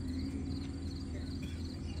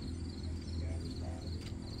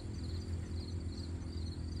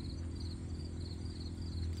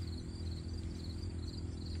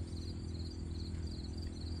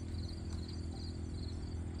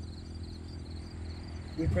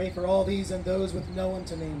 We pray for all these and those with no one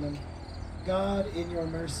to name them. God, in your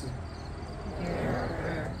mercy. Hear our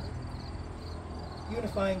prayer.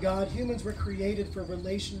 Unifying God, humans were created for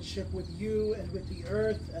relationship with you and with the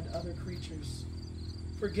earth and other creatures.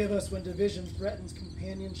 Forgive us when division threatens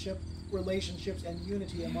companionship, relationships, and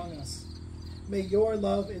unity among us. May your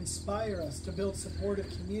love inspire us to build supportive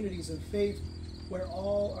communities of faith where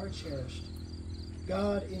all are cherished.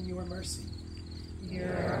 God, in your mercy.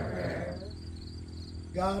 Hear our prayer.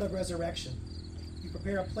 God of resurrection, you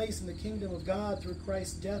prepare a place in the kingdom of God through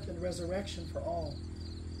Christ's death and resurrection for all.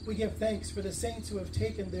 We give thanks for the saints who have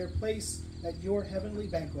taken their place at your heavenly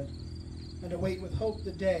banquet and await with hope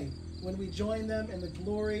the day when we join them in the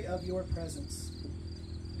glory of your presence.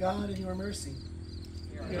 God, in your mercy.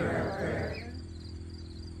 Hear our prayer.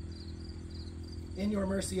 In your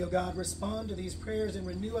mercy, O God, respond to these prayers and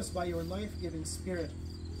renew us by your life-giving Spirit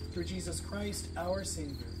through Jesus Christ, our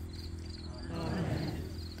Savior. Amen.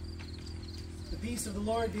 The peace of the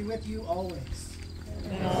Lord be with you always.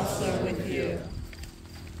 And also with you.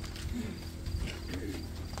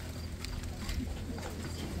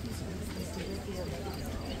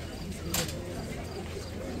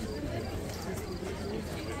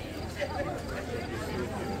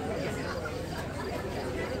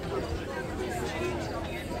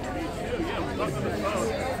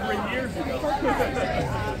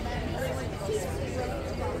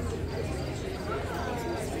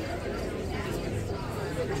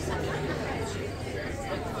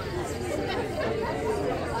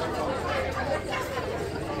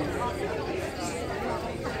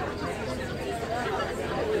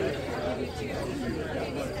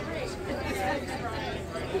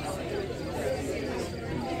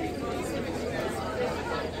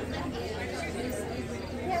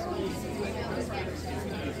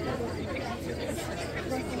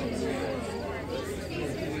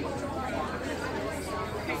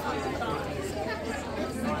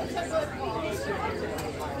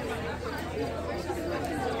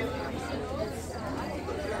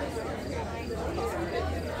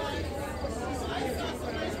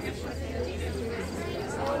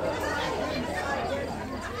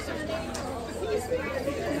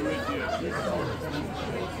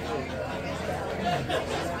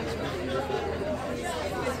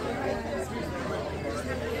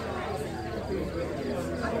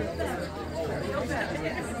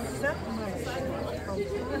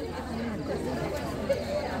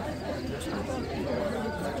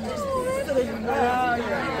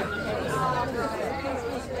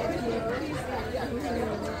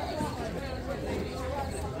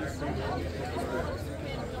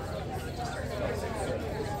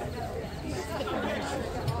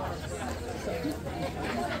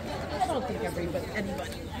 I don't think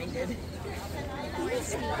anybody minded.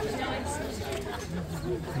 Praise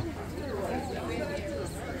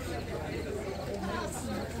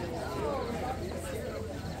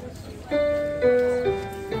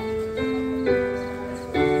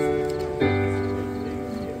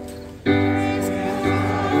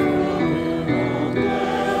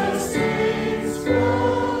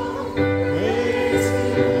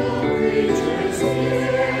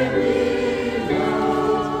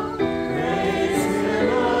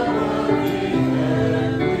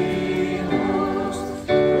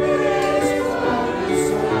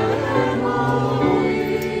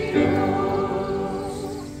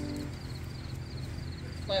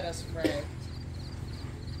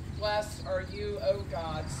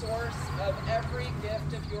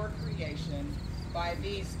By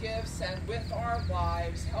these gifts and with our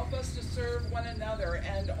lives, help us to serve one another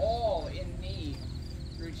and all in need.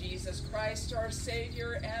 Through Jesus Christ, our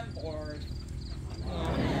Savior and Lord.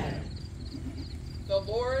 Amen. The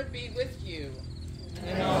Lord be with you.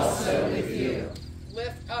 And also with you.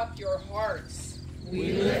 Lift up your hearts.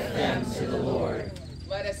 We lift them to the Lord.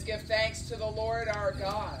 Let us give thanks to the Lord our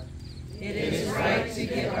God. It is right to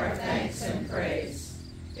give our thanks and praise.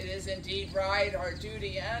 It is indeed right, our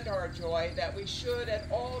duty and our joy, that we should at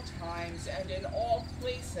all times and in all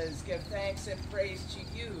places give thanks and praise to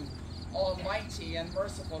you, Almighty and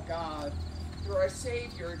merciful God, through our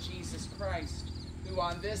Savior Jesus Christ, who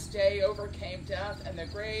on this day overcame death and the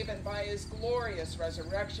grave, and by his glorious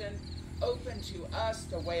resurrection opened to us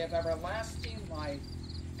the way of everlasting life.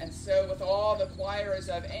 And so with all the choirs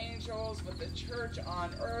of angels, with the church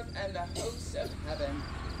on earth and the hosts of heaven,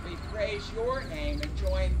 we praise your name and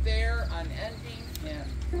join their unending hymn.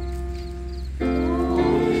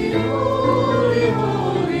 Holy, holy,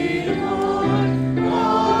 holy Lord,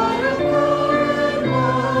 God of power and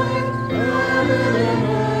might, heaven and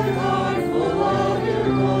earth are full of your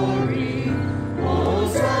glory.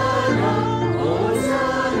 Hosanna,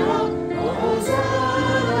 Hosanna,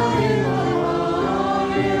 Hosanna in the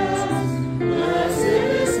highest. Blessed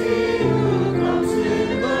is he who comes in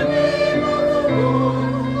the name of the Lord.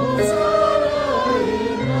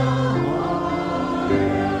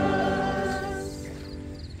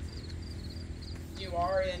 You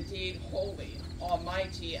are indeed holy,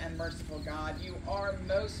 almighty and merciful God. You are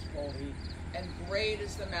most holy, and great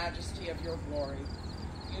is the majesty of your glory.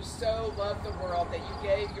 You so loved the world that you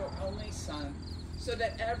gave your only Son, so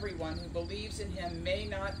that everyone who believes in him may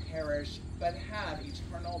not perish, but have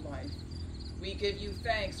eternal life. We give you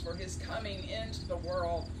thanks for his coming into the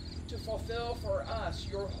world to fulfill for us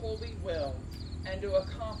your holy will and to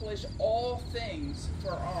accomplish all things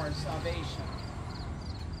for our salvation.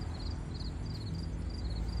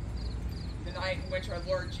 The night in which our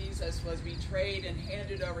Lord Jesus was betrayed and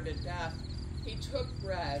handed over to death, he took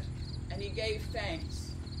bread and he gave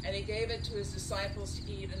thanks, and he gave it to his disciples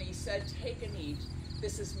to eat, and he said, "Take and eat.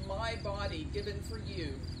 This is my body given for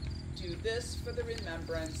you. Do this for the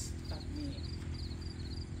remembrance of me."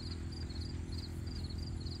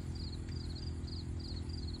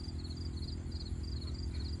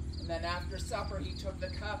 And then after supper, he took the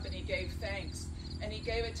cup and he gave thanks, and he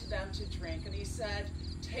gave it to them to drink. And he said,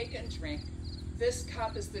 "Take and drink. This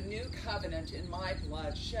cup is the new covenant in my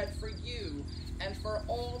blood, shed for you and for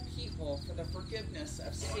all people for the forgiveness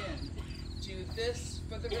of sin. Do this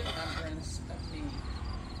for the remembrance of me."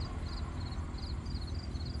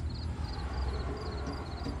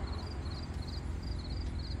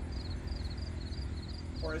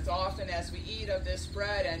 For as often as we eat of this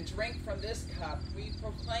bread and drink from this cup, we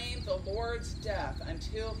proclaim the Lord's death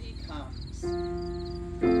until he comes.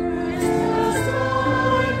 Christ has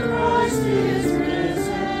died, Christ is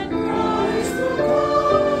risen, Christ will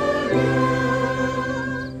come again.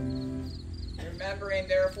 Remembering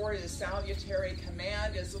therefore his salutary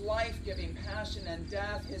command, his life-giving passion and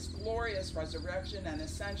death, his glorious resurrection and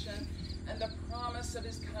ascension, and the promise of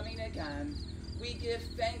his coming again, we give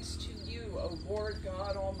thanks to you, O Lord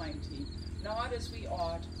God Almighty, not as we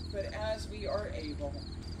ought, but as we are able.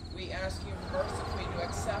 We ask you mercifully to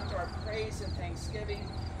accept our praise and thanksgiving,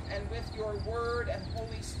 and with your word and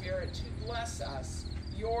Holy Spirit to bless us,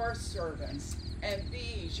 your servants, and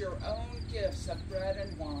these your own gifts of bread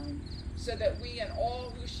and wine, so that we and all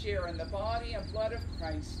who share in the body and blood of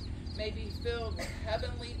Christ may be filled with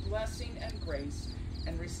heavenly blessing and grace,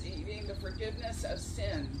 and receiving the forgiveness of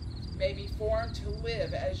sin, may be formed to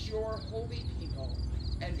live as your holy people,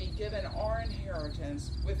 and be given our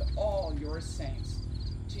inheritance with all your saints.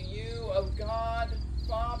 To you, O God,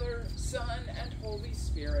 Father, Son, and Holy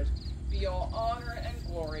Spirit, be all honor and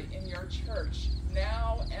glory in your church,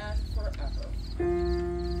 now and forever.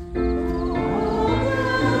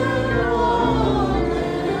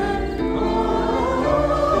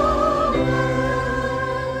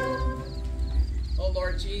 O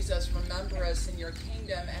Lord Jesus, remember us in your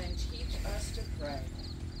kingdom and teach us to pray.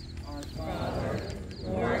 Our Father,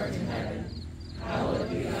 who art in heaven, hallowed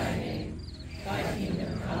be thy name. Thy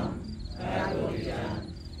kingdom come, thy will be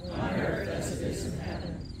done, on earth as it is in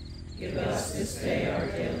heaven. Give us this day our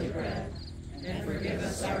daily bread, and forgive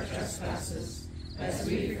us our trespasses, as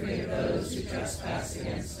we forgive those who trespass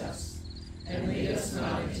against us. And lead us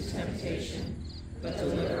not into temptation, but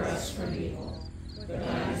deliver us from evil. For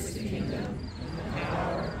thine is the kingdom, and the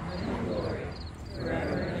power, and the glory,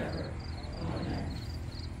 forever and ever. Amen.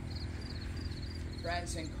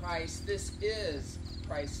 friends in Christ, this is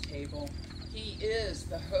Christ's table. He is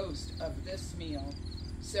the host of this meal.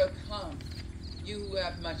 So come, you who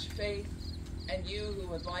have much faith, and you who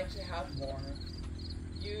would like to have more,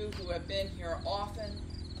 you who have been here often,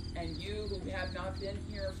 and you who have not been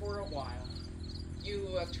here for a while, you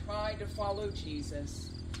who have tried to follow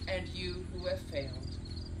Jesus, and you who have failed.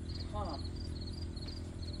 Come.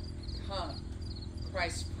 Come.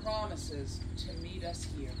 Christ promises to meet us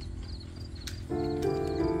here.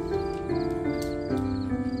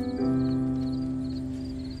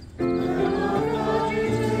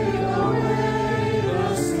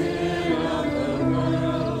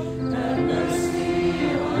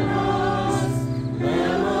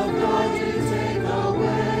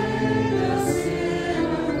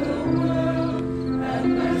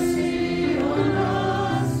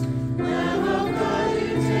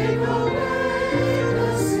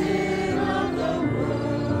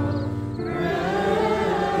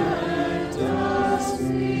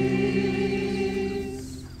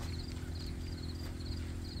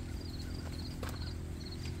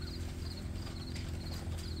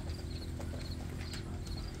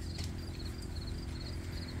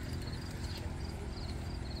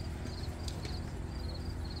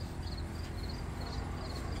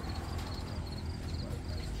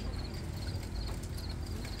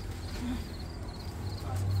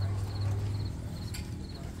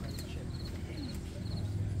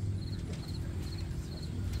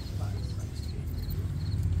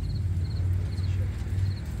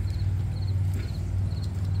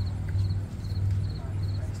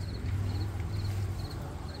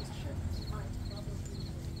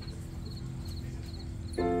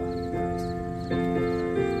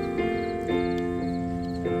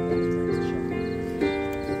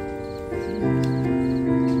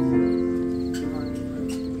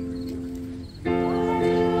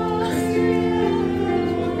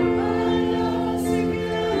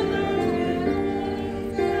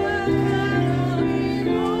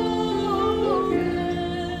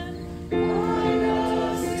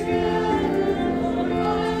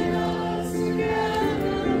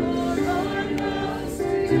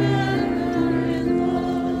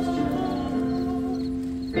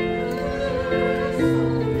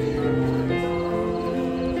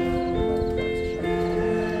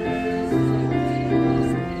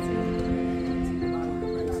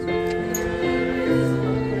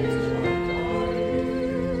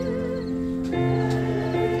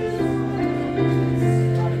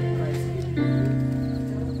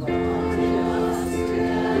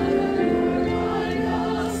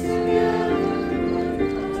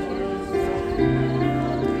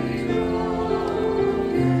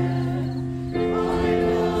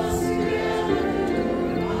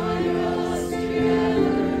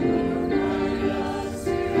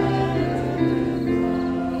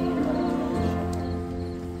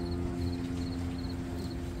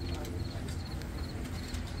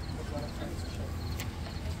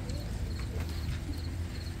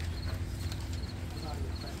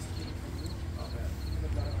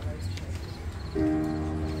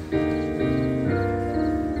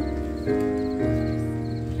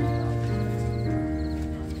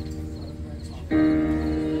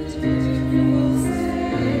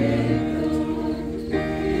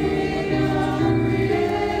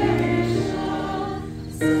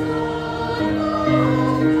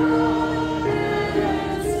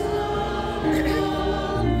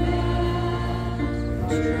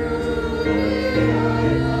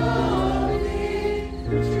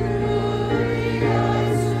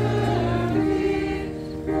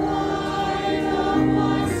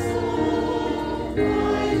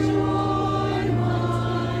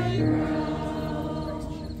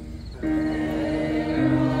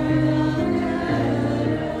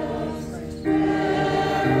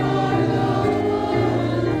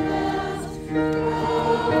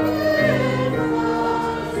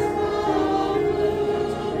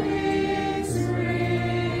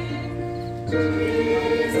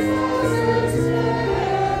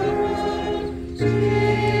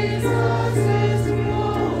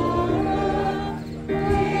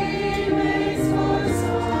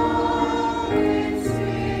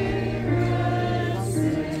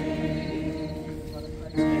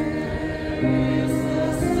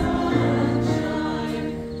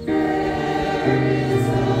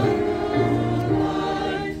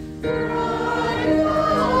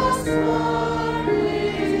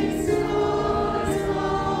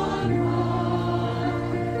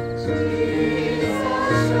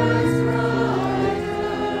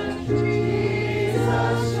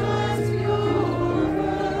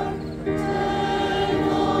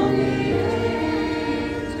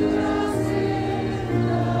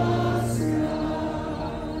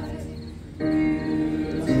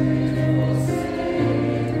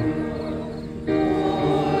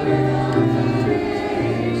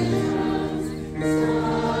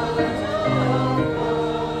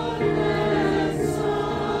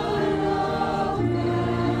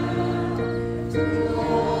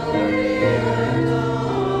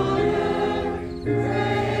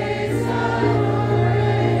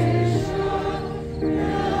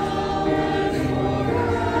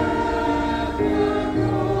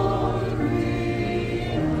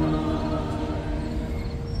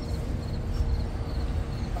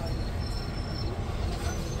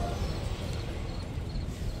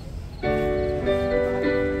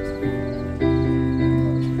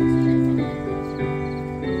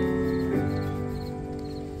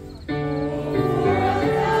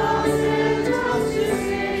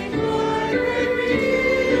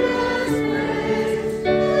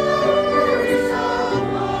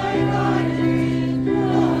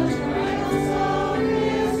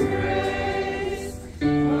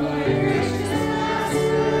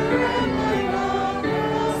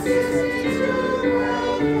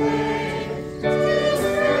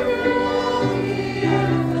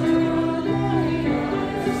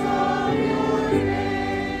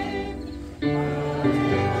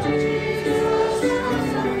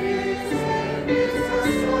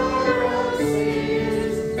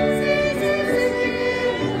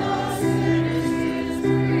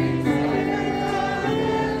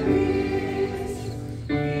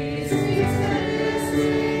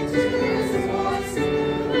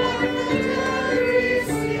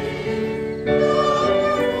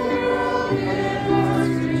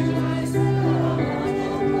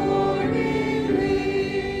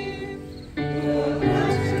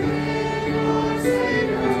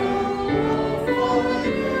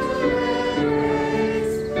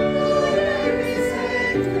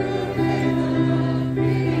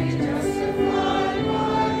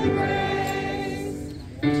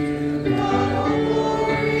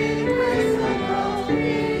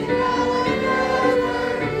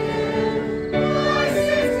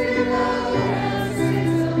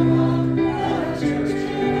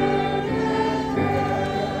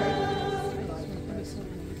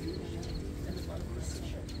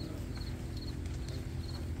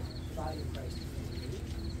 body of Christ given for you,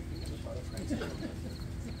 and the blood of Christ given for you.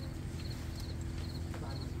 The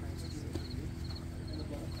body of Christ given for you, and the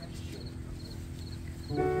blood of Christ given for you.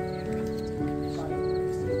 The body of Christ given for you, and the blood of Christ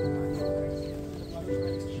given for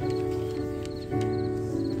you.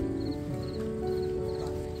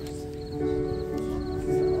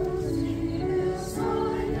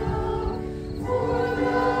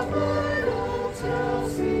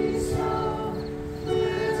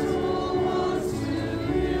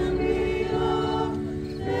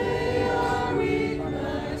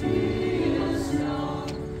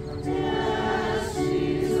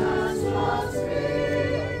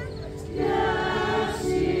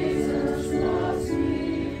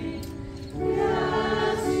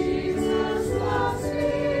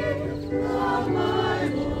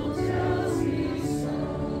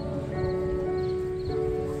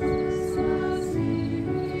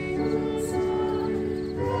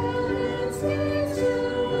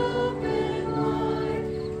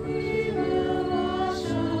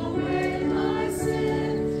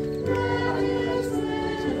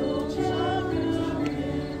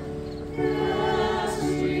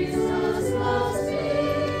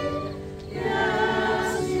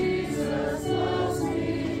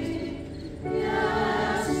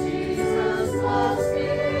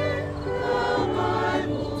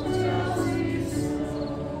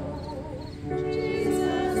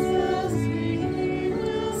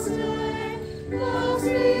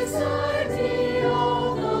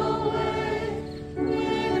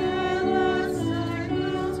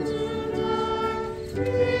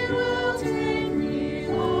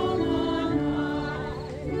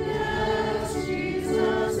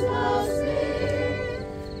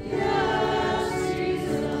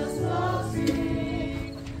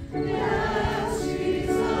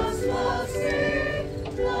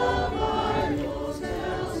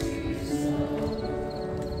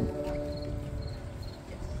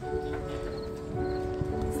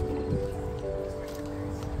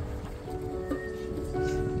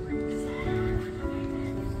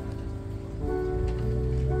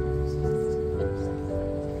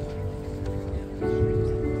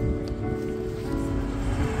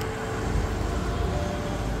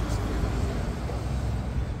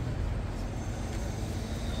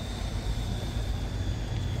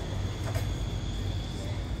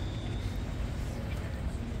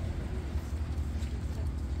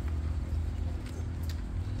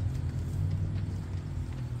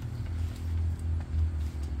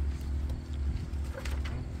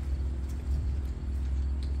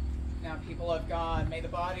 People of God, may the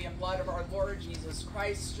body and blood of our Lord Jesus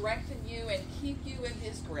Christ strengthen you and keep you in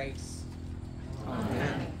his grace.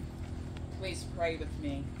 Amen. Please pray with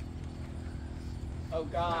me. O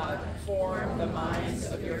God, form the minds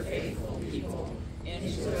of your faithful people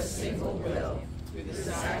into a single will through the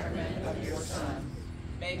sacrament of your Son.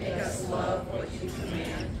 Make us love what you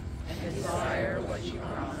command and desire what you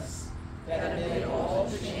promise, that amid all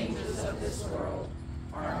the changes of this world,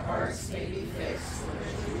 our hearts may be fixed where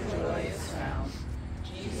true joy is found.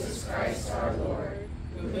 Jesus Christ our Lord,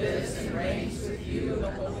 who lives and reigns with you in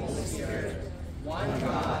the Holy Spirit, one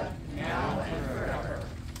God, now and forever.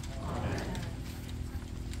 Amen.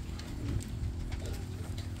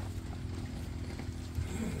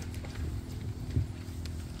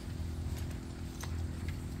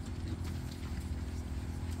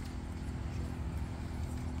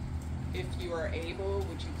 If you are able,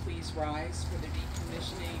 would you please rise for the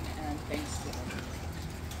decommissioning and thanksgiving?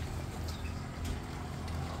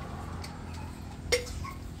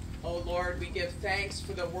 O Lord, we give thanks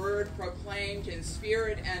for the word proclaimed in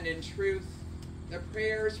spirit and in truth, the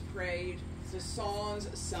prayers prayed, the songs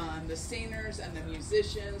sung, the singers and the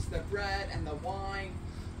musicians, the bread and the wine,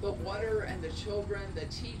 the water and the children, the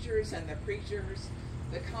teachers and the preachers,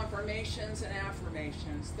 the confirmations and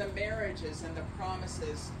affirmations, the marriages and the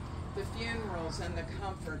promises, the funerals and the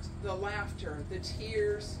comforts, the laughter, the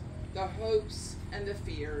tears, the hopes and the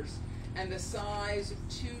fears, and the sighs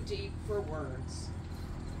too deep for words.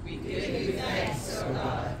 We give you thanks, O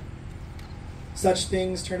God. Such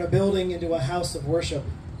things turn a building into a house of worship.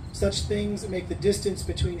 Such things make the distance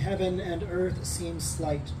between heaven and earth seem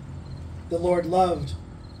slight. The Lord loved,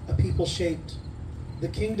 a people shaped. The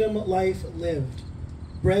kingdom life lived.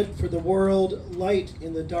 Bread for the world, light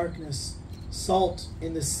in the darkness, salt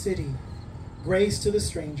in the city, grace to the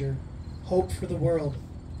stranger, hope for the world.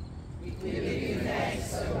 We give you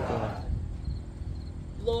thanks, O God.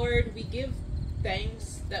 Lord, we give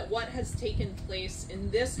thanks that what has taken place in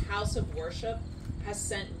this house of worship has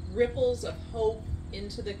sent ripples of hope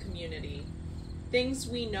into the community. Things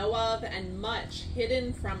we know of and much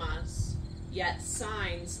hidden from us, yet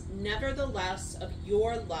signs nevertheless of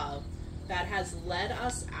your love that has led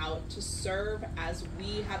us out to serve as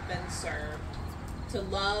we have been served, to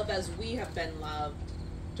love as we have been loved,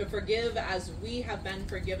 to forgive as we have been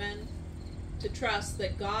forgiven, to trust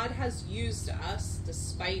that God has used us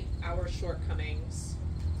despite our shortcomings.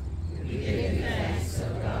 We give you thanks,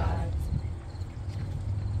 O God.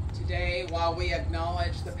 Today, while we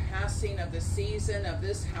acknowledge the passing of the season of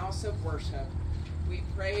this house of worship, we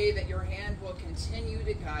pray that your hand will continue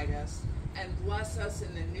to guide us and bless us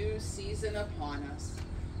in the new season upon us.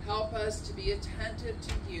 Help us to be attentive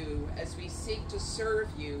to you as we seek to serve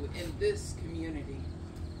you in this community.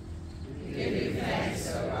 We give you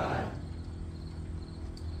thanks, O God.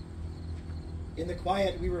 In the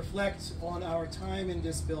quiet, we reflect on our time in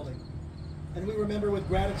this building, and we remember with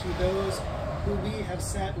gratitude those who we have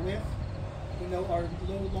sat with, who are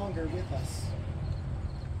no longer with us.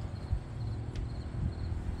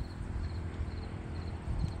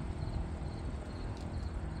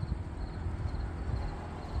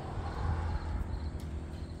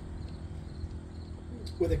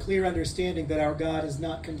 With a clear understanding that our God is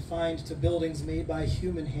not confined to buildings made by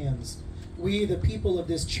human hands, we, the people of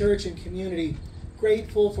this church and community,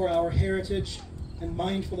 grateful for our heritage and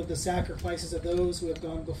mindful of the sacrifices of those who have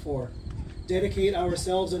gone before, dedicate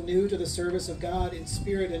ourselves anew to the service of God in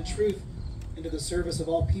spirit and truth, and to the service of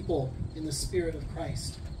all people in the Spirit of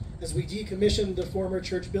Christ, as we decommission the former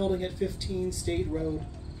church building at 15 State Road,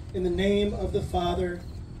 in the name of the Father,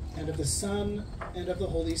 and of the Son, and of the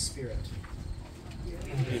Holy Spirit.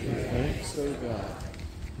 Thanks, O God.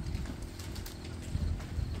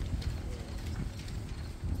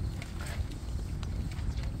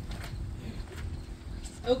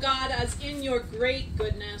 O God, as in your great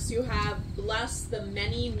goodness you have blessed the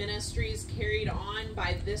many ministries carried on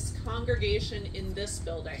by this congregation in this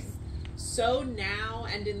building, so now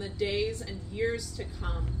and in the days and years to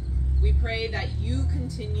come, we pray that you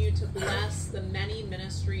continue to bless the many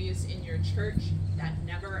ministries in your church that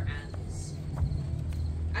never ends.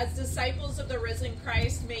 As disciples of the risen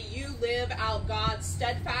Christ, may you live out God's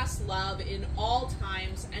steadfast love in all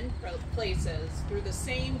times and places through the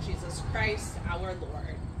same Jesus Christ our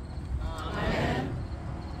Lord. Amen.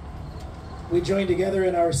 We join together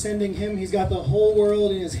in our sending hymn, He's Got the Whole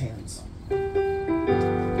World in His Hands.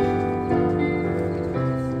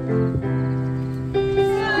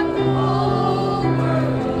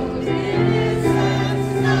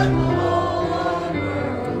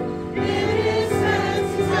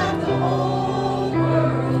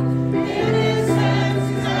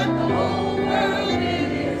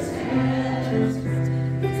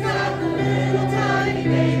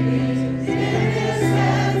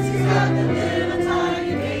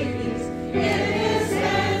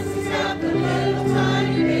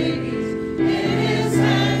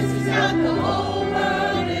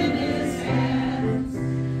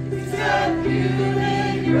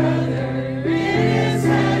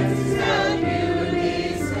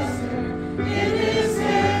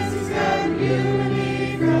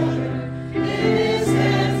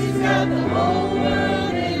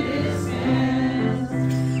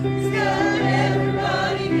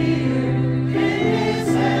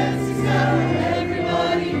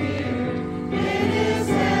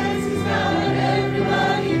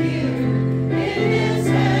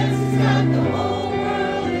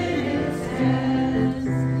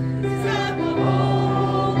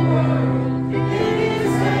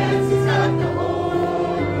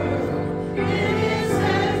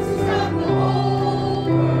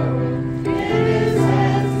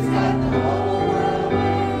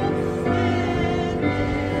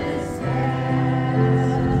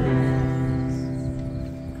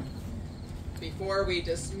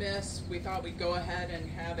 We thought we'd go ahead and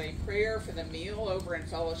have a prayer for the meal over in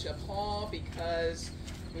Fellowship Hall because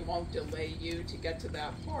we won't delay you to get to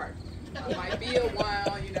that part. It might be a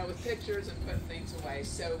while, with pictures and putting things away.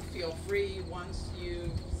 So feel free, once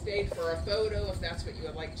you stayed for a photo, if that's what you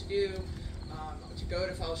would like to do, to go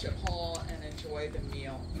to Fellowship Hall and enjoy the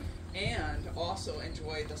meal. And also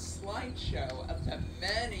enjoy the slideshow of the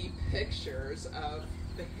many pictures of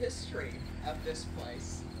the history of this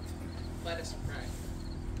place. Let us pray.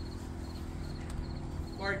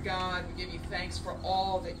 Lord God, we give you thanks for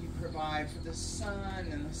all that you provide, for the sun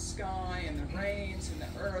and the sky and the rains and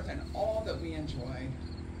the earth and all that we enjoy.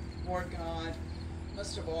 Lord God,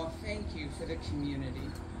 most of all, thank you for the community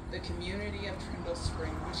of Trindle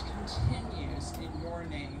Spring, which continues in your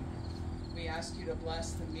name. We ask you to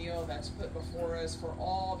bless the meal that's put before us, for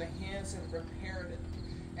all the hands that have prepared it,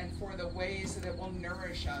 and for the ways that it will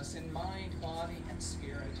nourish us in mind, body, and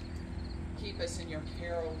spirit. keep us in your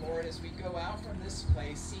care, O Lord, as we go out from this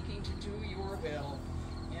place, seeking to do your will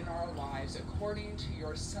in our lives, according to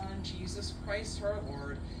your Son, Jesus Christ our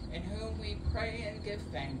Lord, in whom we pray and give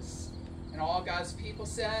thanks. And all God's people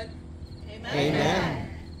said, Amen. Amen.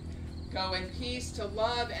 Go in peace to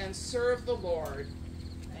love and serve the Lord.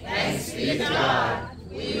 Thanks be to God.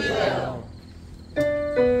 We will.